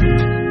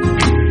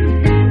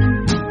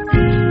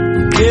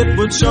 It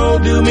would sure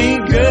do me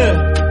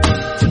good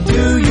to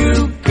do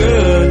you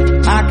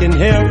good. I can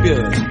help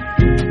you.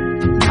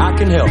 I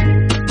can help.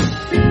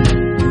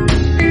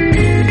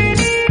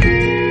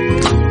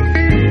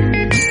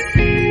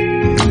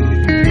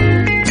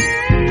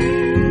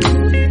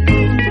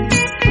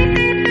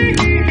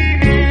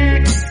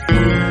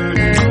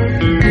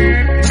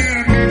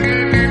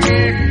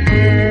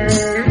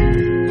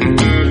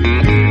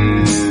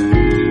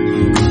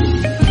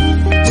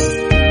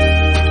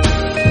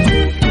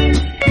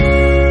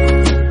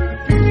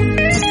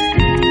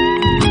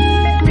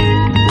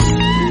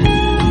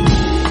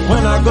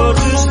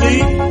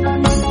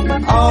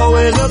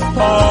 always a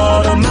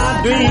part of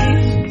my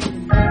dreams.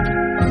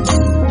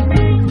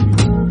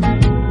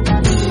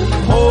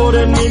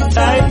 Holding me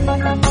tight,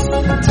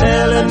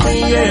 telling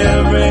me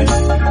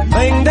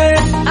everything that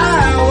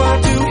I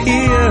want to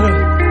hear.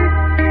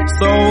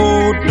 So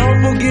don't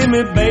forgive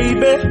me,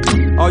 baby.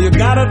 All you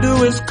gotta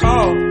do is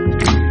call.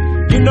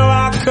 You know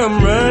I'll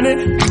come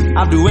running.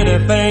 I'll do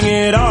anything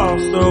at all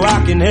so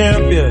I can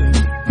help you.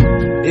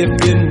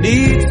 If you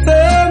need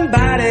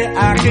somebody,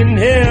 I can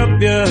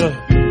help you.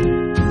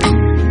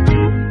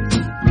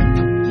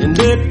 And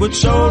it would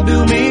sure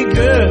do me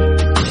good.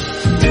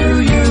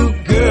 Do you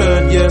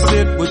good? Yes,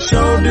 it would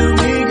sure do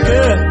me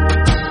good.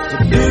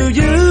 Do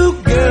you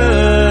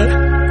good?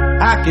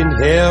 I can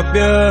help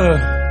you.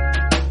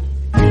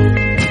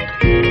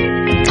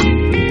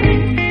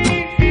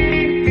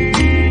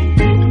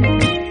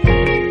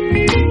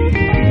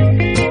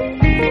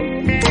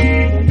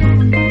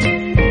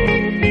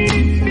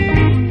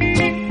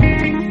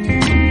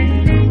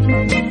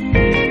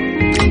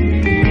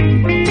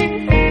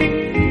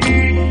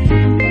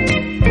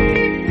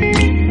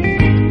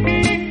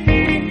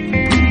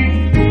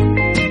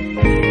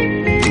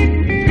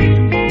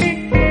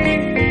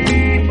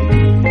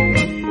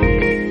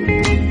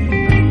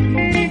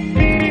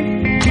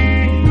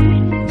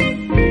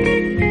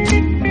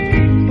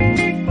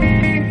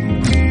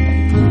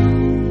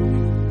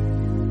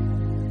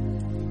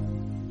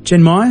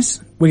 Jen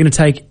Myers, we're going to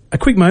take a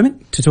quick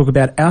moment to talk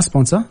about our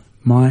sponsor,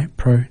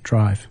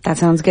 MyProDrive. That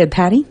sounds good,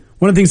 Patty.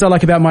 One of the things I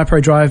like about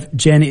MyProDrive,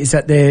 Jen, is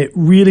that they're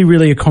really,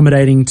 really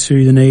accommodating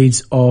to the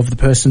needs of the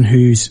person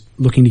who's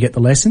looking to get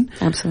the lesson.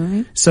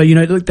 Absolutely. So, you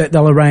know, look,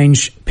 they'll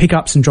arrange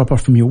pickups and drop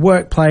off from your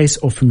workplace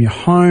or from your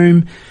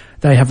home.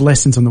 They have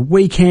lessons on the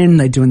weekend.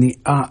 They do in the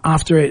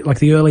after it, like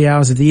the early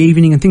hours of the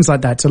evening and things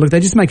like that. So look, they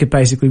just make it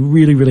basically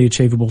really, really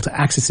achievable to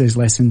access those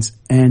lessons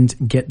and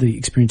get the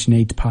experience you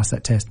need to pass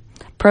that test.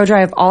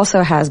 ProDrive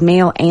also has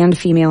male and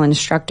female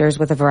instructors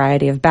with a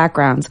variety of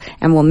backgrounds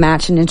and will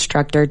match an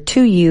instructor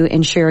to you,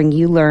 ensuring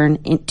you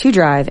learn to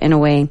drive in a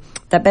way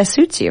that best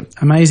suits you.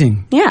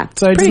 Amazing. Yeah.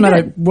 So it doesn't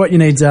matter what your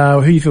needs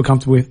are, who you feel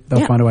comfortable with,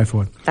 they'll find a way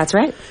forward. That's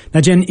right.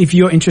 Now, Jen, if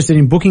you're interested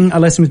in booking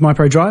a lesson with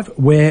MyProDrive,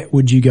 where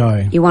would you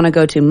go? You want to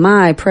go to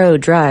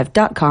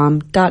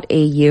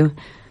myprodrive.com.au.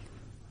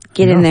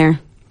 Get in there.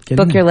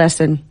 Book your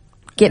lesson.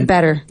 Get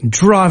better.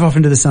 Drive off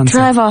into the sunset.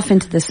 Drive off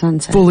into the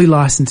sunset. Fully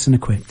licensed and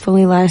equipped.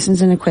 Fully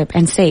licensed and equipped.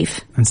 And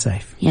safe. And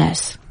safe.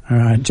 Yes. All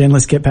right, Jen,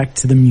 let's get back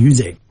to the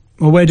music.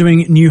 Well, we're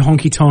doing new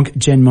Honky Tonk,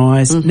 Jen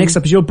Myers. Mm-hmm. Next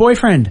up is your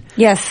boyfriend.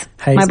 Yes.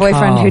 Hayes my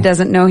boyfriend Carl. who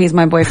doesn't know he's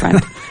my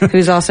boyfriend,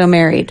 who's also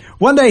married.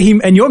 One day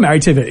and you're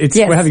married too, but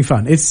we're having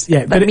fun.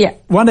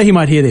 One day he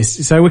might hear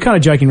this. So we're kind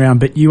of joking around,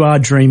 but you are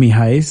dreamy,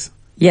 Hayes.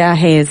 Yeah,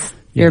 Hayes.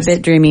 You're a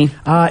bit dreamy.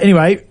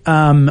 Anyway,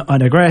 I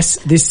digress.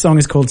 This song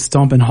is called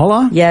Stomp and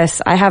Holler.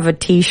 Yes, I have a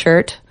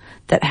t-shirt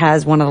that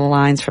has one of the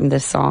lines from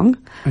this song.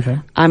 Okay.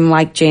 I'm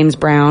like James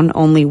Brown,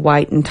 only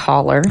white and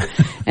taller,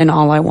 and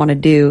all I want to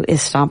do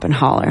is stomp and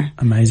holler.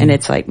 Amazing. And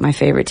it's like my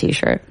favorite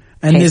t-shirt.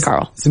 And Hayes there's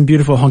Carl. Some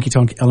beautiful honky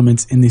tonk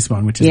elements in this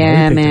one, which is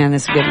man,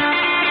 it's good.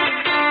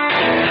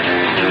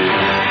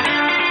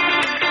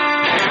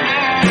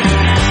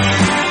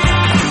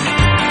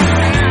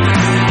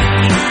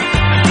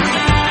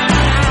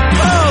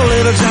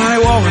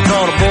 Johnny Walker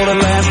caught a bullet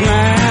last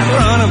night,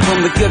 running from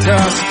the guitar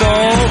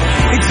store.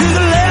 He took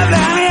a left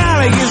down the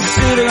alley, used to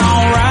shooting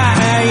all right.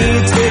 Now he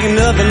ain't taking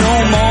nothing no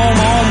more.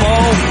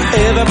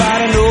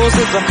 Everybody knows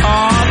it's a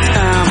hard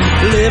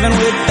time, living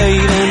with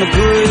hate and the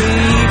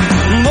greed.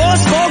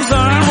 Most folks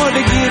earn what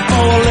they get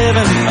for a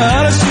living,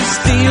 others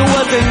just steal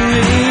what they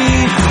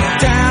need.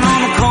 Down on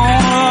the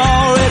corner,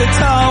 already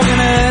talking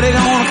that they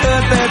gonna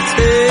cut that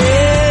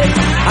tape.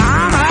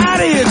 I'm out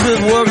here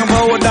just working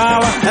for $1,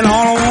 and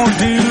all I wanna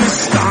do is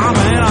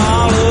stomp and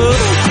holler.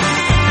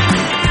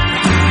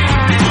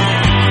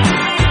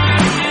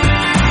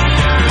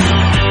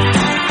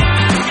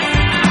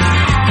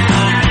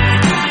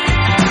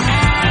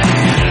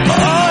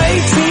 Oh,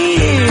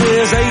 18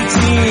 years,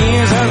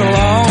 that's a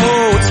long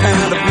old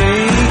time to be.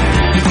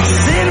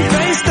 Sitting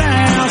face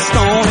down,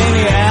 stone in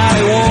the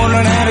alley,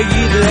 wondering how to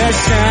get to that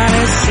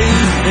shiny sea.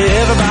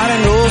 Everybody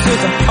knows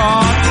it's a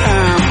hard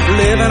time,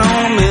 living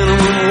on a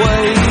minimum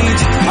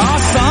wage. Oh,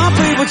 some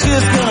people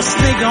just gonna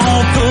sneak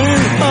on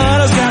through,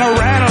 others gonna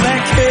rattle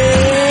that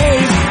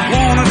cage.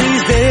 One of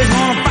these days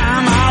gonna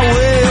find my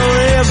way, or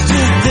else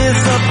just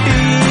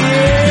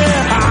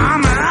disappear.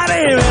 I'm out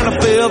here in the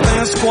filth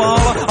and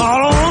squalor, all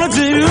I wanna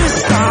do is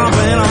stomp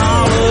and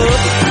holler.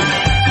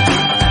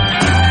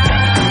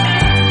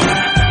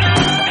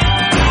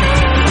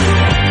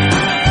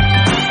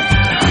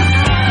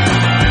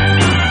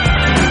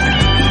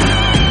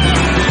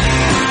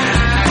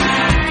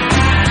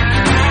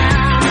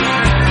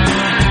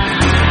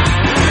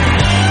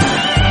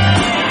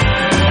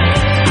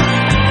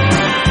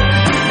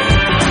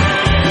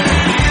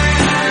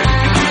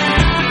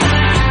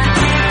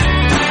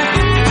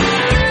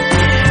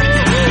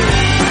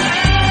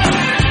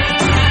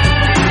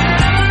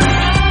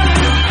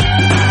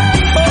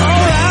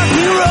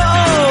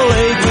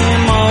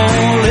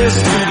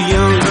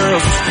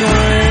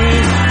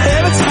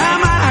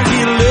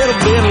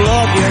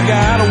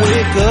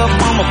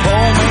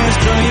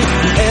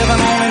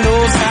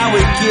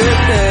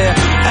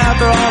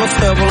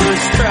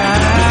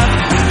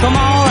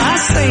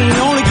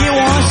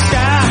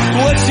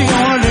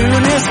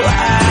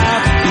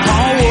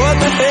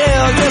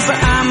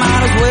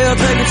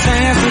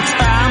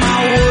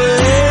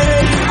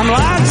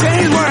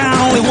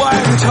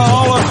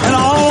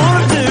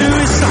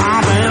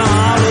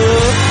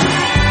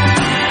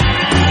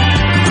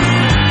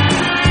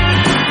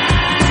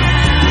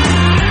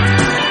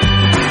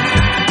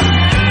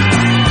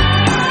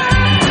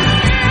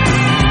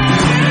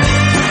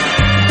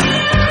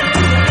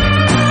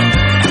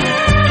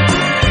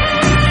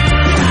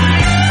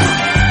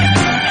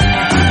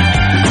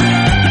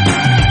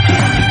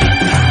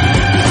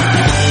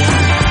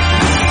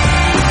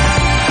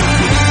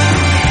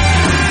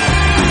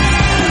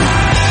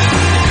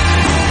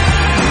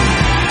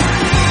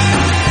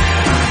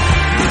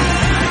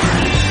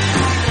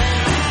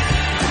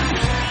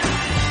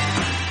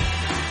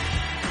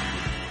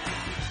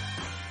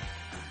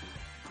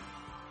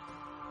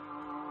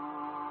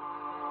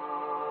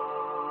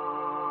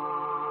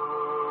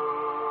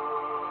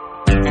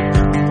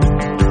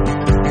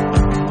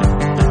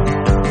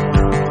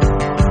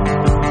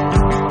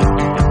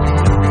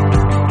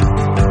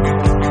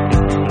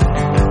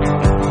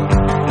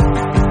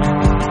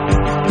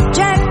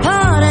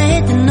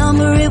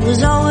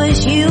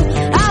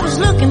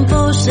 working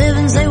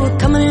 4/7s, they were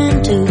coming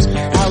in twos.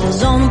 I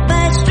was on a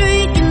back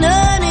street and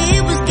honey,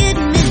 it was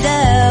getting me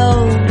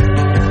down.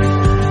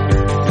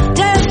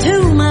 Down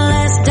to my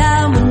last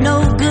dime with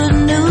no good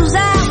news.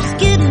 I was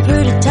getting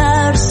pretty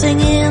tired of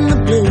singing the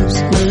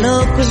blues. My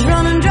luck was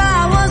running dry,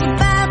 I was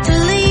about to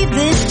leave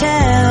this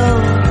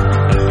town.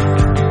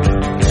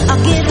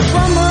 I'll give it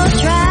one more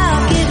try,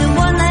 I'll give it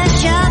one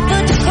last shot.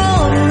 Put the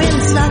quarter in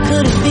the slot,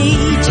 could it be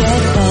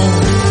jackpot?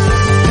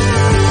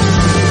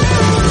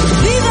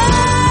 Viva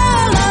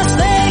Las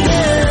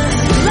Vegas,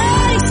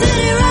 Atlantic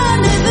City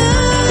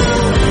rendezvous.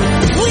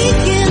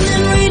 Weekend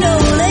in Reno,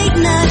 late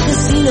night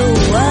casino.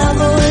 I'll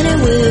go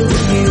anywhere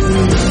with you.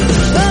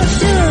 Well,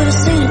 should have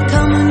seen it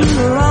coming, you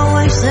were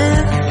always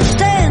there.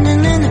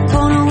 Standing in the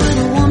corner with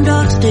a warm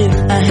dark stare.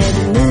 I had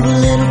to move a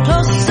little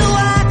closer so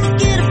I could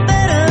get a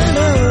better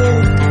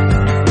look.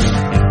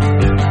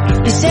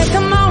 You said,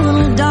 come on,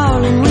 little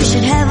darling, we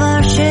should have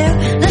our share.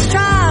 Let's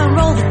try and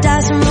roll the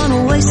dice and run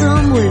away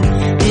somewhere.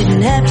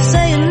 Didn't have to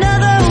say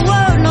another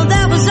word, no,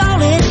 that was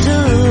all it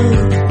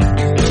took.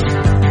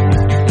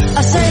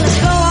 I say, let's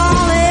go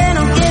all in,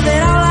 I'll give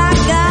it all I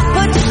got.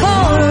 Put the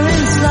quarter in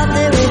the slot,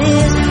 there it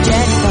is,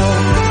 jackpot.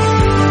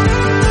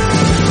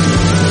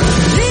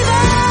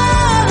 Viva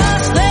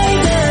Las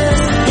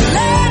Vegas,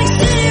 Atlantic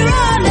City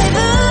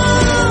rendezvous.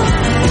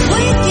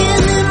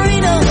 Weekend in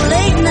Reno,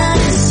 late night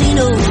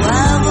casino.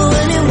 I'll go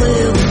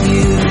anywhere with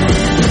you.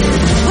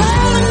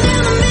 Rolling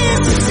down the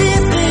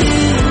Mississippi,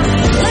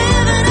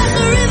 living at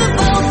the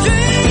riverboat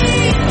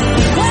dream.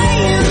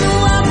 Playing the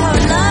wild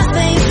card, life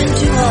ain't been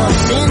too hard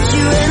since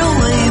you ran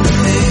away with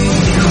me.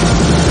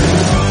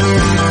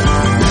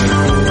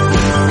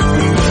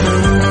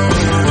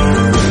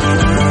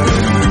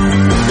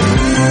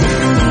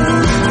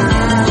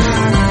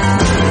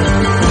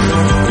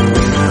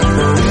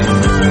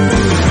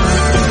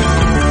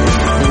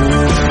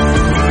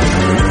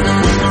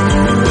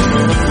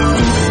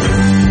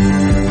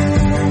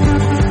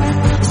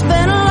 It's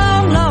been a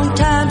long, long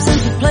time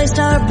since we placed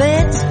our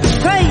bets.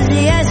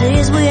 Crazy as it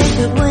is, we ain't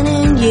quit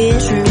winning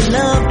yet. True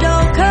love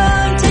don't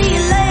come till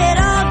you lay it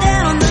all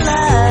down on the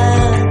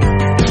line.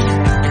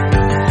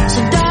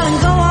 So darling,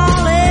 go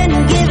all in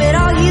and give it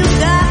all you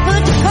got.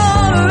 Put the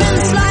quarter in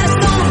the slot, it's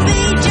gonna be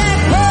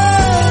jackpot.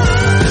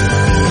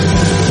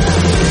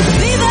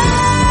 Viva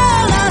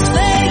Las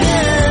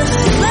Vegas,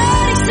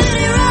 Atlantic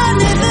City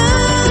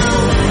rendezvous.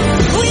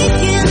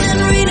 Weekend in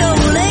Reno,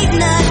 late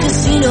night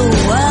casino.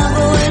 I'll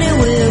go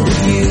anywhere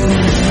with you.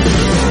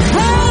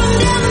 Rolling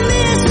down the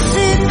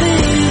Mississippi,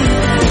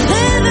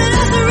 living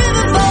at the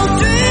riverboat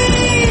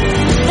dream.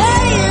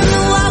 Playing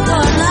the wild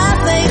card,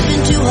 life ain't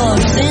been too hard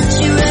since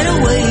you ran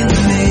away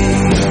with me.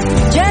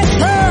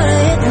 Jackpot, I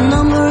hit the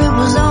number, it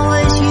was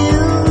always you.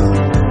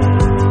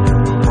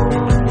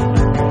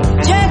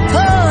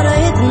 Jackpot, I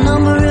hit the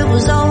number, it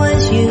was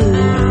always you.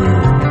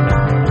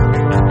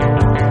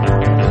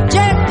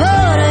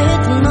 Jackpot, I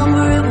hit the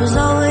number, it was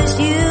always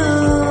you.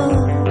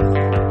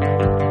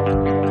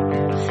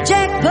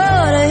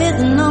 Jackpot, I hit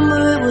the number,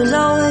 it was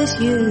always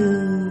you.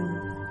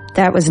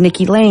 That was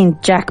Nikki Lane,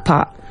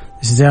 Jackpot.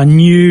 This is our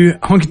new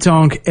Honky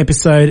Tonk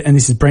episode, and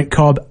this is Brent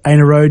Cobb,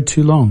 Ain't a Road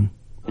Too Long.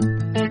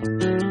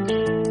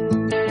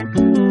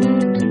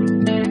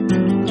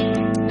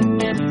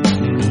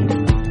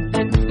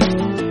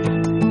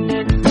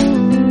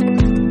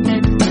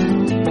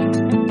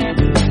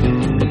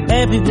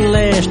 Had people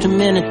asked too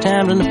many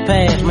times in the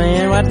past,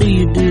 man, why do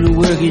you do the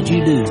work that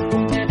you do?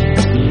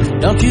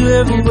 Don't you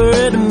ever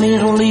worry, the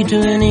means won't lead to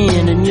an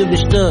end, and you'll be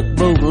stuck,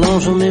 broke,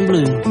 lonesome and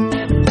blue.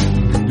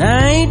 Now,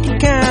 I ain't the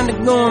kind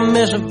that go and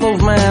mess with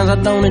folks' minds. I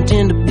don't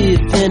intend to be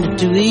offended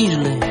too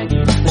easily.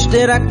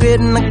 Instead, I grit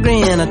and I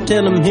grin. I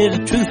tell them, here's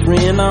the truth,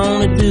 friend. I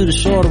only do the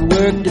sort of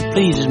work that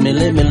pleases me.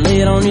 Let me lay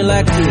it on you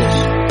like this.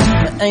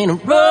 There ain't a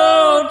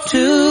road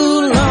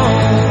too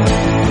long.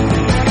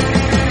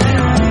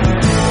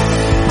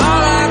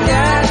 All I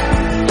got,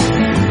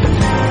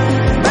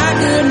 my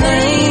good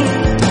name,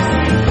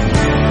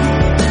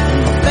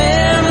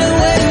 family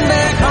waiting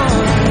back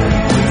home.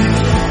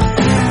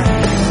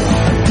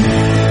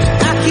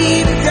 I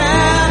keep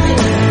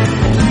driving,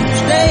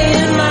 stay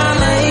in my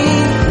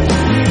lane.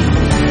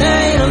 There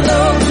ain't a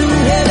load too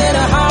heavy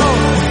to haul.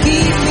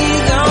 Keep me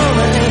going,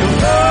 there ain't a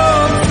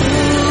road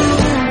too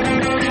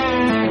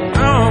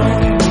long.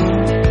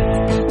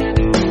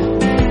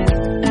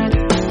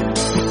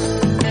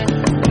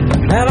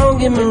 Now don't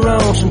get me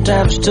wrong,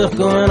 sometimes it's tough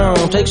going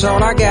on. Takes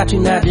all I got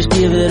tonight, just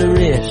give it a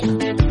rest.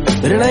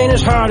 But it ain't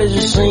as hard as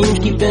it seems,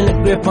 keeping a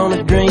grip on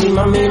a dream.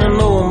 I mean, I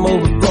know I'm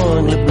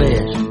overflowingly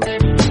blessed.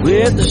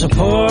 With the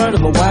support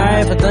of a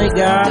wife, I thank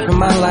God for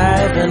my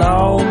life and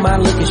all my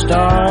lucky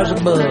stars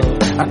above.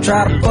 I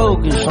try to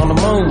focus on the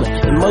moment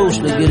and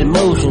mostly get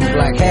emotions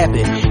like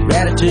happy,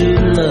 gratitude,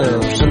 and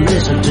love. So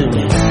listen to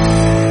me.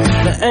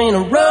 There ain't a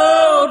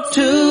road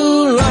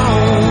too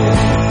long.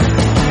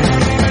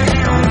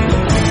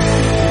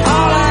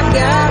 All I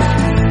got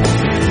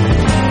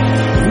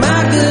is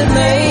my good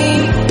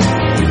name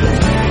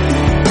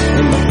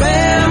and my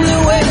family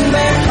waiting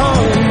back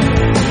home.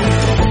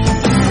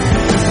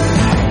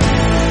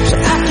 So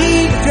I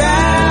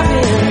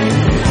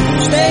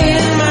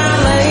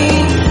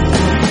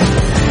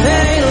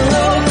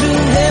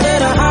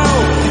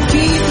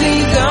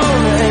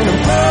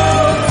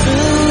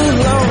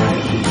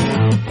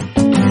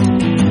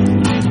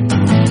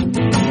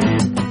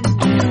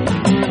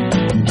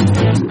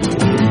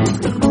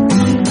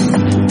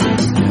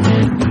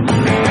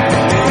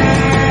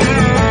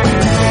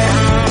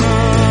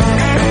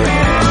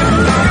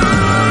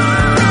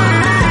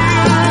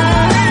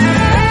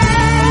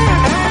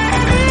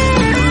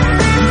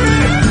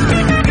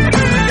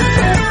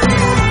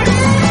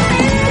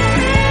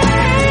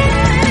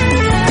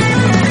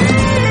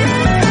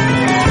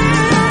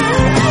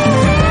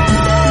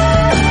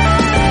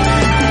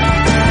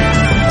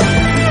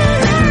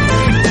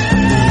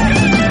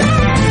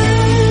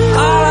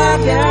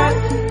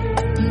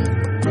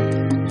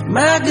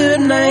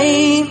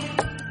name.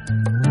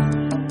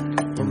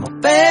 And my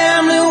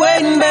family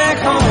waiting back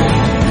home.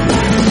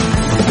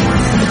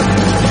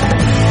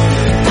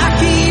 I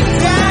keep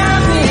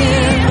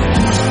driving,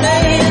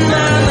 stay in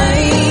my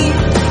lane.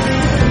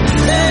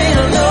 There ain't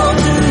a load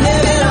too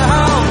heavy to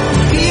haul.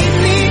 Keep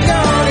me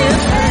going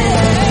insane.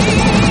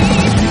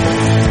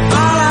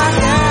 All I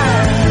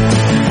got,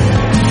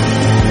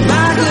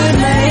 my good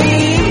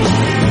name.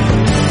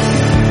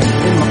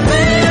 And my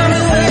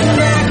family waiting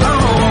back home.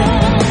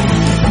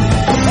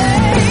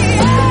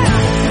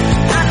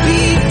 I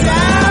keep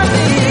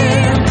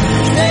driving,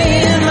 stay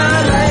in my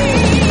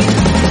lane.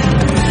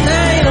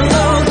 There ain't a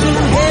load too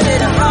heavy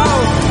to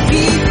haul.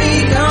 Keep me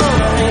going.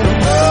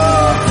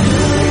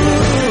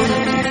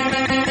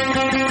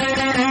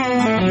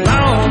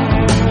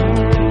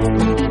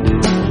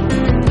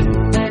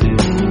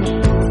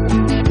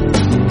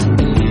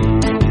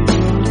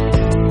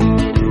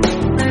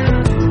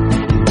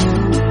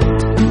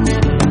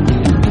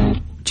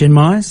 Jen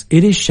Myers,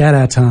 it is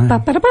shout-out time.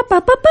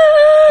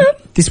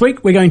 This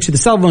week we're going to the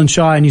Sutherland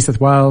Shire, New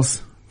South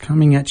Wales,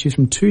 coming at you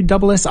from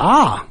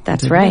 2SSR.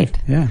 That's right.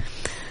 Yeah.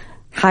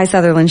 Hi,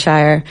 Sutherland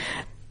Shire.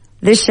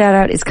 This shout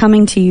out is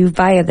coming to you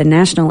via the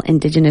National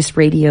Indigenous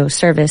Radio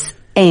Service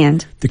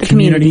and The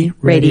Community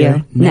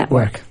Radio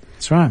Network.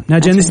 That's right. Now,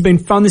 Jen, this has been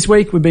fun this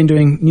week. We've been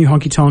doing new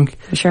Honky Tonk.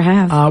 We sure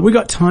have. We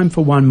got time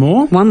for one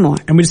more. One more.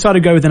 And we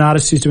decided to go with an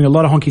artist who's doing a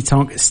lot of Honky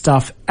Tonk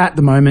stuff at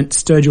the moment,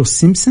 Sturgill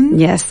Simpson.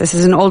 Yes, this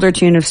is an older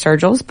tune of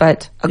Sturgill's,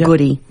 but a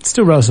goodie.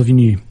 Still relatively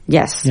new.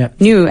 Yes. Yep.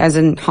 New as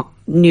in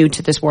new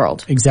to this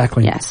world.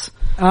 Exactly. Yes.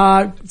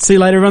 See you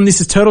later, everyone.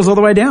 This is Turtles All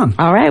the Way Down.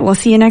 All right. We'll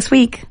see you next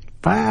week.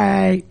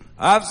 Bye.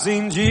 I've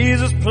seen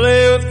Jesus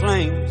play with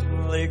flames in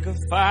a lake of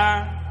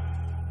fire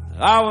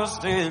that I was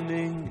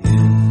standing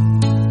in.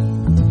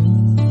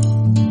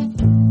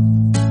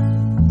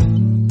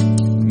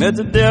 Met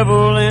the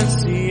devil in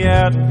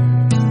Seattle,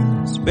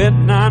 spent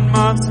 9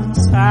 months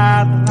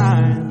inside the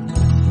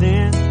lion's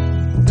den.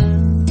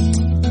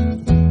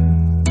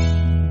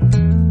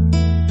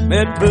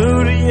 Met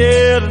Buddha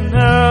yet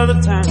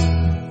another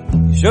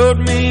time, he showed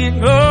me a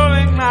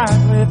glowing light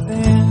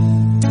within.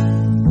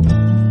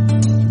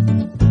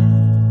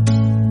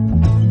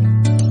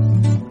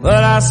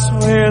 But I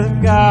swear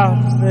that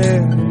God was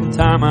there every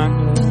time I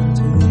go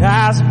to the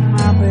eyes of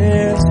my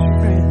best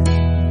friend.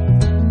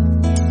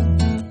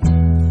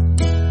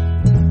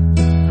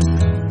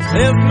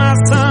 Says my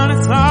son,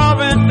 it's all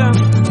been done.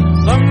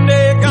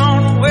 Someday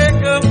gonna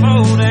wake up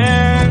old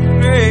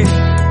and gray.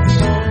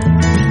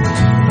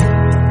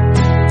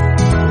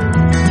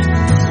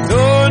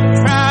 Go and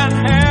try and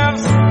have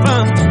some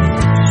fun.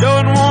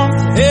 Showing warmth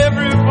to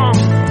everyone.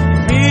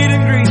 Meet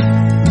and greet,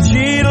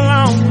 cheat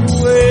along the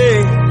way.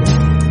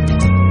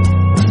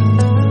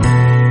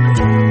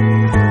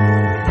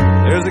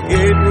 There's a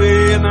gateway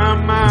in our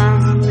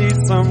minds that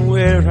leads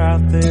somewhere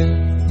out there,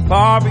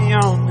 far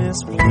beyond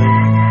this place.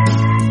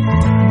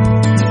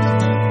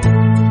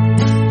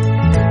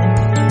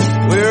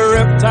 We're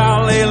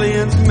reptile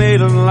aliens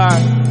made of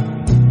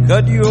light.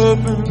 Cut you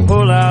open and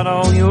pull out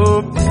all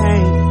your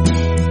pain.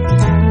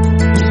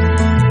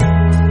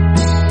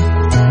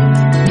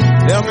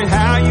 Tell me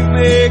how you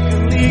make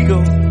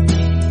illegal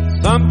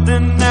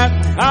something that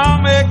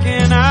I'll make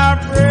in our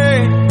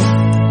brain.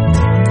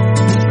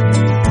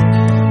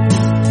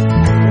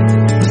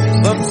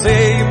 Some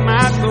say you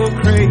might go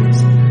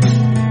crazy,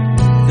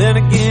 then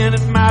again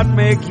it might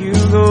make you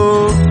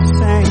go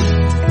insane.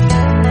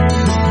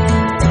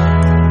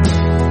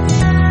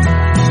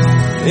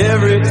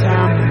 Every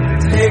time you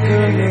take a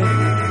look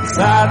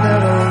inside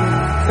that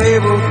old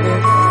fabled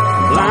book,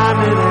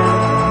 blinded and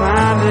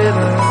reminded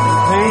of the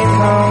pain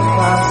caused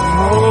by some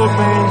old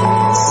man in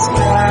the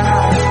sky.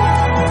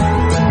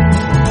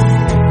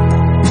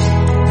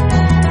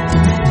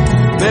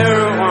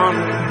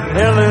 Marijuana,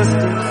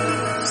 LSD,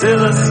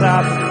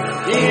 psilocybin,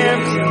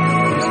 DMT,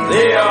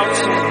 they all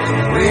change the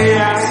way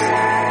I see.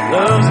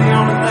 Love's the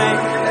only thing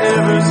that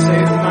ever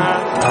saved my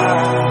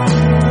life.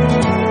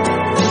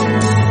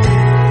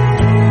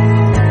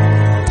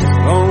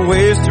 Don't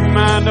waste your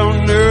mind on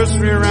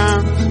nursery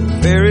rhymes,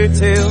 fairy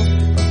tales,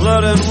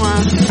 blood and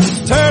wine.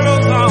 Turtles